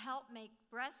to help make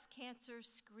breast cancer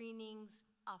screenings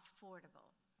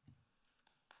affordable.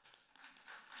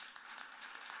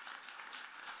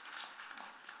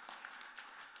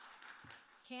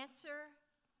 Cancer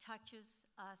touches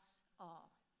us all.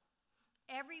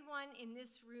 Everyone in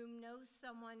this room knows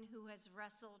someone who has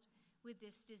wrestled with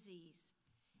this disease,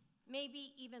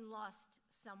 maybe even lost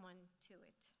someone to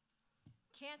it.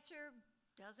 Cancer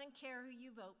doesn't care who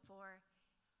you vote for.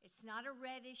 It's not a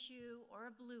red issue or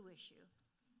a blue issue.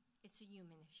 It's a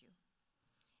human issue.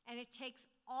 And it takes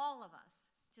all of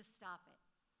us to stop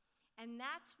it. And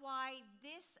that's why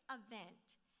this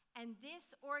event and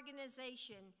this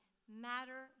organization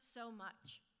matter so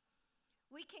much.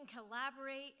 We can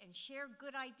collaborate and share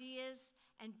good ideas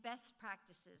and best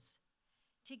practices.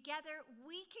 Together,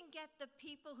 we can get the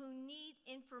people who need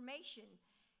information,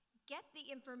 get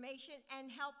the information and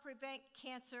help prevent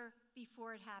cancer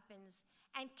before it happens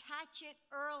and catch it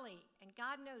early. And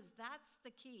God knows that's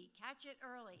the key, catch it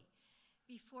early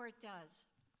before it does.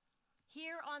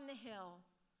 Here on the Hill,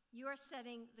 you are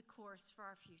setting the course for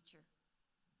our future.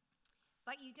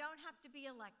 But you don't have to be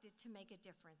elected to make a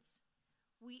difference.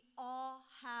 We all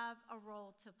have a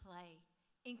role to play,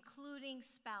 including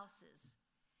spouses,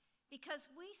 because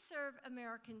we serve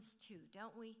Americans too,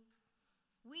 don't we?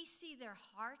 We see their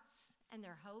hearts and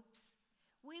their hopes.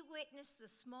 We witness the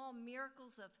small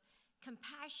miracles of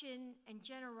compassion and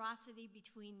generosity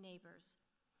between neighbors.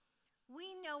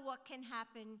 We know what can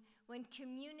happen when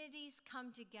communities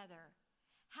come together,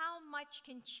 how much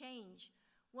can change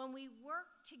when we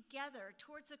work together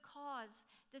towards a cause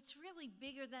that's really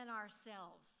bigger than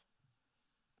ourselves.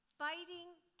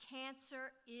 Fighting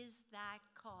cancer is that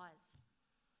cause.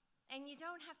 And you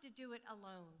don't have to do it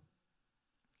alone.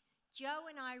 Joe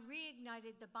and I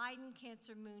reignited the Biden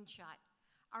Cancer Moonshot,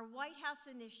 our White House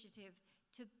initiative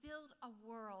to build a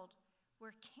world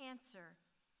where cancer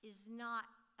is not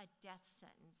a death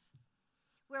sentence,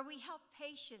 where we help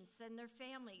patients and their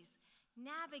families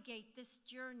navigate this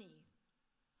journey,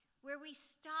 where we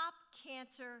stop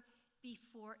cancer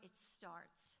before it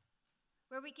starts,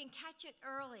 where we can catch it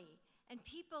early and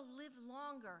people live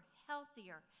longer,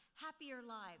 healthier, happier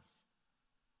lives.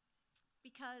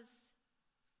 Because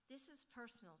this is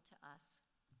personal to us.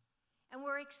 And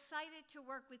we're excited to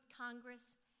work with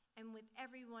Congress and with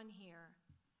everyone here.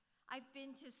 I've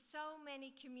been to so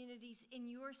many communities in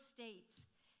your states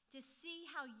to see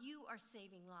how you are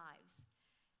saving lives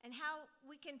and how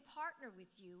we can partner with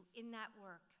you in that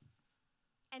work.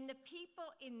 And the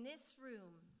people in this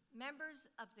room, members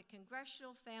of the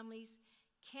Congressional Families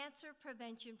Cancer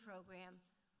Prevention Program,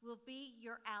 will be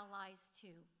your allies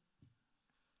too.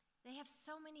 They have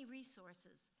so many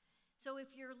resources. So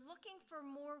if you're looking for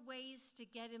more ways to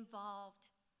get involved,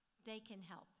 they can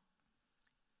help.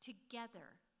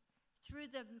 Together, through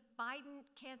the Biden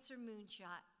Cancer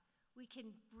Moonshot, we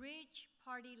can bridge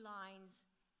party lines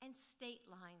and state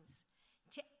lines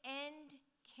to end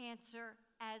cancer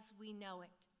as we know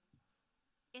it.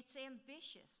 It's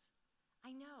ambitious,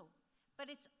 I know, but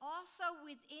it's also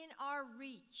within our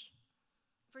reach.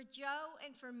 For Joe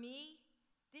and for me,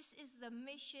 this is the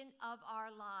mission of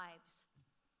our lives,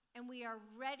 and we are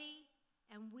ready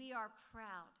and we are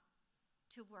proud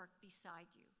to work beside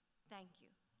you. Thank you.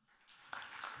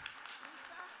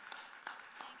 Lisa?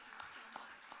 Thank you so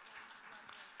much. That was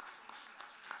lovely.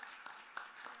 Thank you.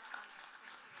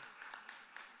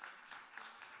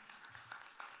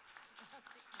 I'll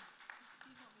take that.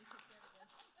 You want me to take care of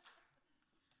this?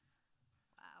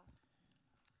 Wow.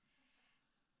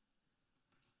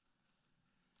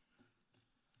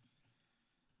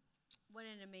 What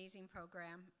an amazing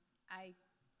program. I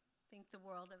think the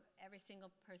world of every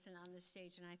single person on this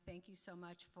stage, and I thank you so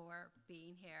much for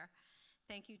being here.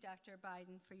 Thank you, Dr.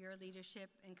 Biden, for your leadership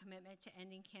and commitment to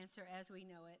ending cancer as we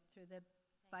know it through the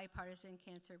bipartisan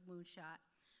cancer moonshot.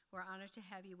 We're honored to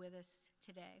have you with us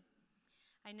today.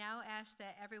 I now ask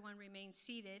that everyone remain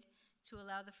seated to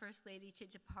allow the First Lady to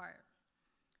depart.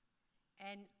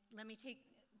 And let me take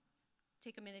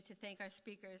a minute to thank our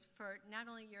speakers for not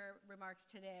only your remarks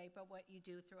today, but what you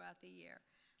do throughout the year.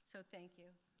 So thank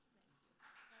you.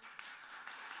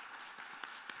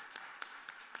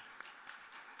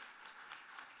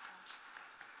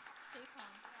 Safe home.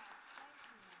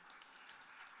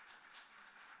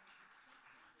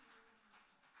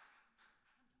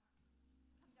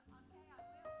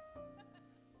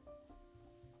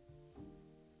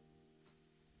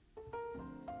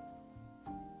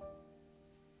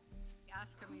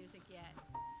 Oscar music yet.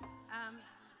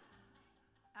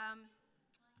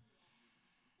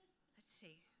 Let's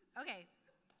see. Okay.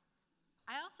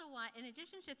 I also want, in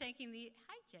addition to thanking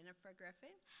hi Jennifer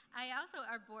Griffin,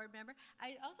 our board member,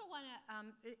 I also want to,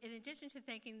 in addition to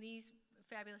thanking these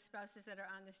fabulous spouses that are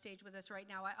on the stage with us right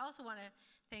now, I also want to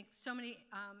thank so many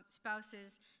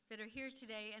spouses that are here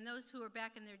today and those who are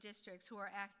back in their districts who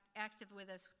are active with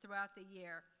us throughout the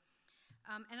year.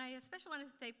 And I especially want to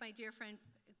thank my dear friend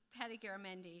Patty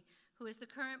Garamendi, who is the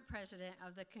current president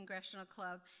of the Congressional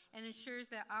Club and ensures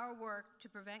that our work to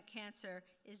prevent cancer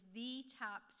is the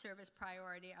top service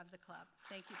priority of the club.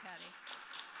 Thank you, Patty.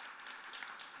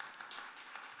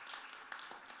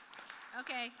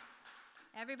 Okay,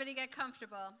 everybody get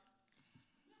comfortable,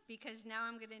 because now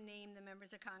I'm going to name the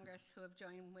members of Congress who have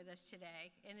joined with us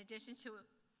today. In addition to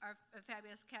our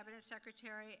fabulous cabinet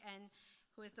secretary and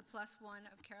who is the +1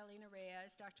 of Carolina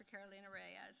Reyes, Dr. Carolina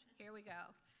Reyes. Here we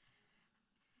go.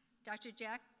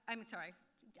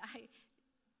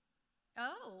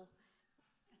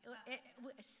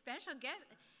 Special guest,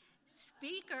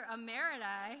 Speaker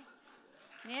Emeriti,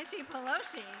 Nancy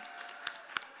Pelosi.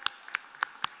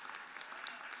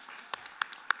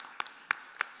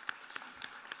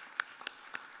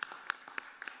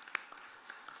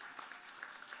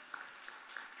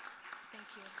 Thank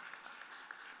you.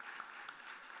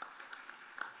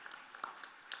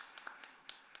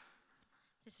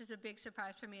 This is a big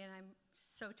surprise for me, and I'm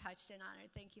so touched and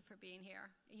honored. Thank you for being here.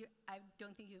 I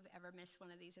don't think you've ever missed one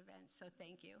of these events, so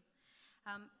thank you.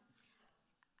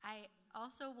 I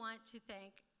also want to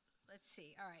thank, let's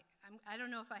see, all right, I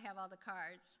don't know if I have all the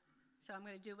cards, so I'm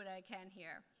going to do what I can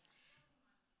here.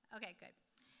 Okay, good.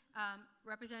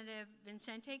 Representative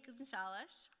Vicente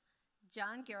Gonzalez,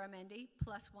 John Garamendi,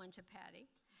 +1 to Patty,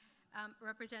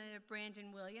 Representative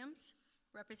Brandon Williams,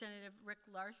 Representative Rick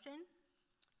Larson,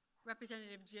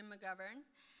 Representative Jim McGovern,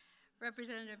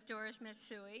 Representative Doris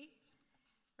Matsui,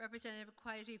 Representative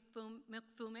Kwasi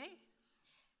Mfume,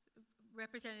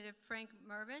 Representative Frank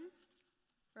Mervin,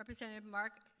 Representative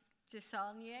Mark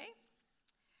Desaulnier,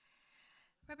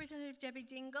 Representative Debbie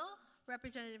Dingell,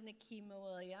 Representative Nikema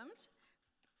Williams,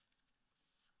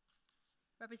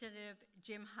 Representative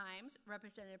Jim Himes,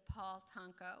 Representative Paul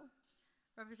Tonko,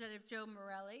 Representative Joe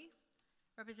Morelli,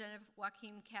 Representative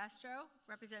Joaquin Castro,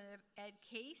 Representative Ed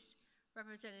Case,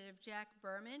 Representative Jack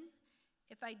Berman.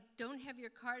 If I don't have your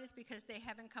card, it's because they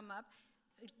haven't come up.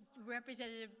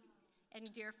 Representative and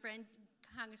dear friend,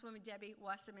 Congresswoman Debbie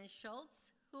Wasserman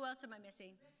Schultz. Who else am I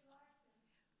missing?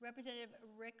 Representative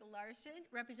Rick Larson,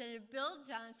 Representative Bill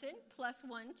Johnson,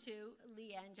 +1 to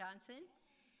Leanne Johnson.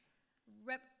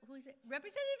 Who is it?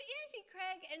 Representative Angie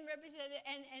Craig and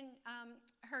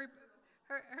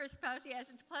her spouse, yes,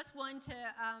 it's +1 to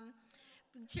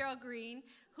Cheryl Green,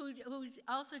 who's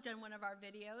also done one of our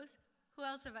videos. Who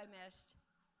else have I missed?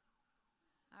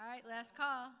 All right, last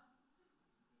call.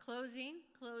 Closing,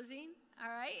 all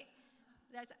right?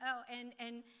 That's, oh,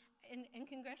 and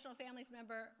Congressional Families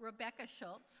member Rebecca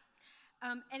Schultz.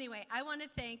 Anyway, I want to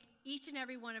thank each and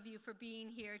every one of you for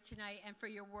being here tonight and for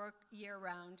your work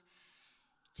year-round.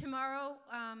 Tomorrow,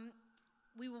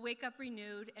 we will wake up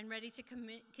renewed and ready to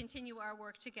continue our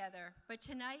work together. But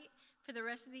tonight, for the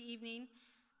rest of the evening,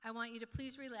 I want you to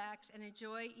please relax and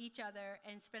enjoy each other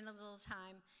and spend a little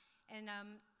time. And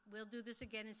we'll do this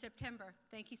again in September.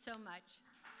 Thank you so much.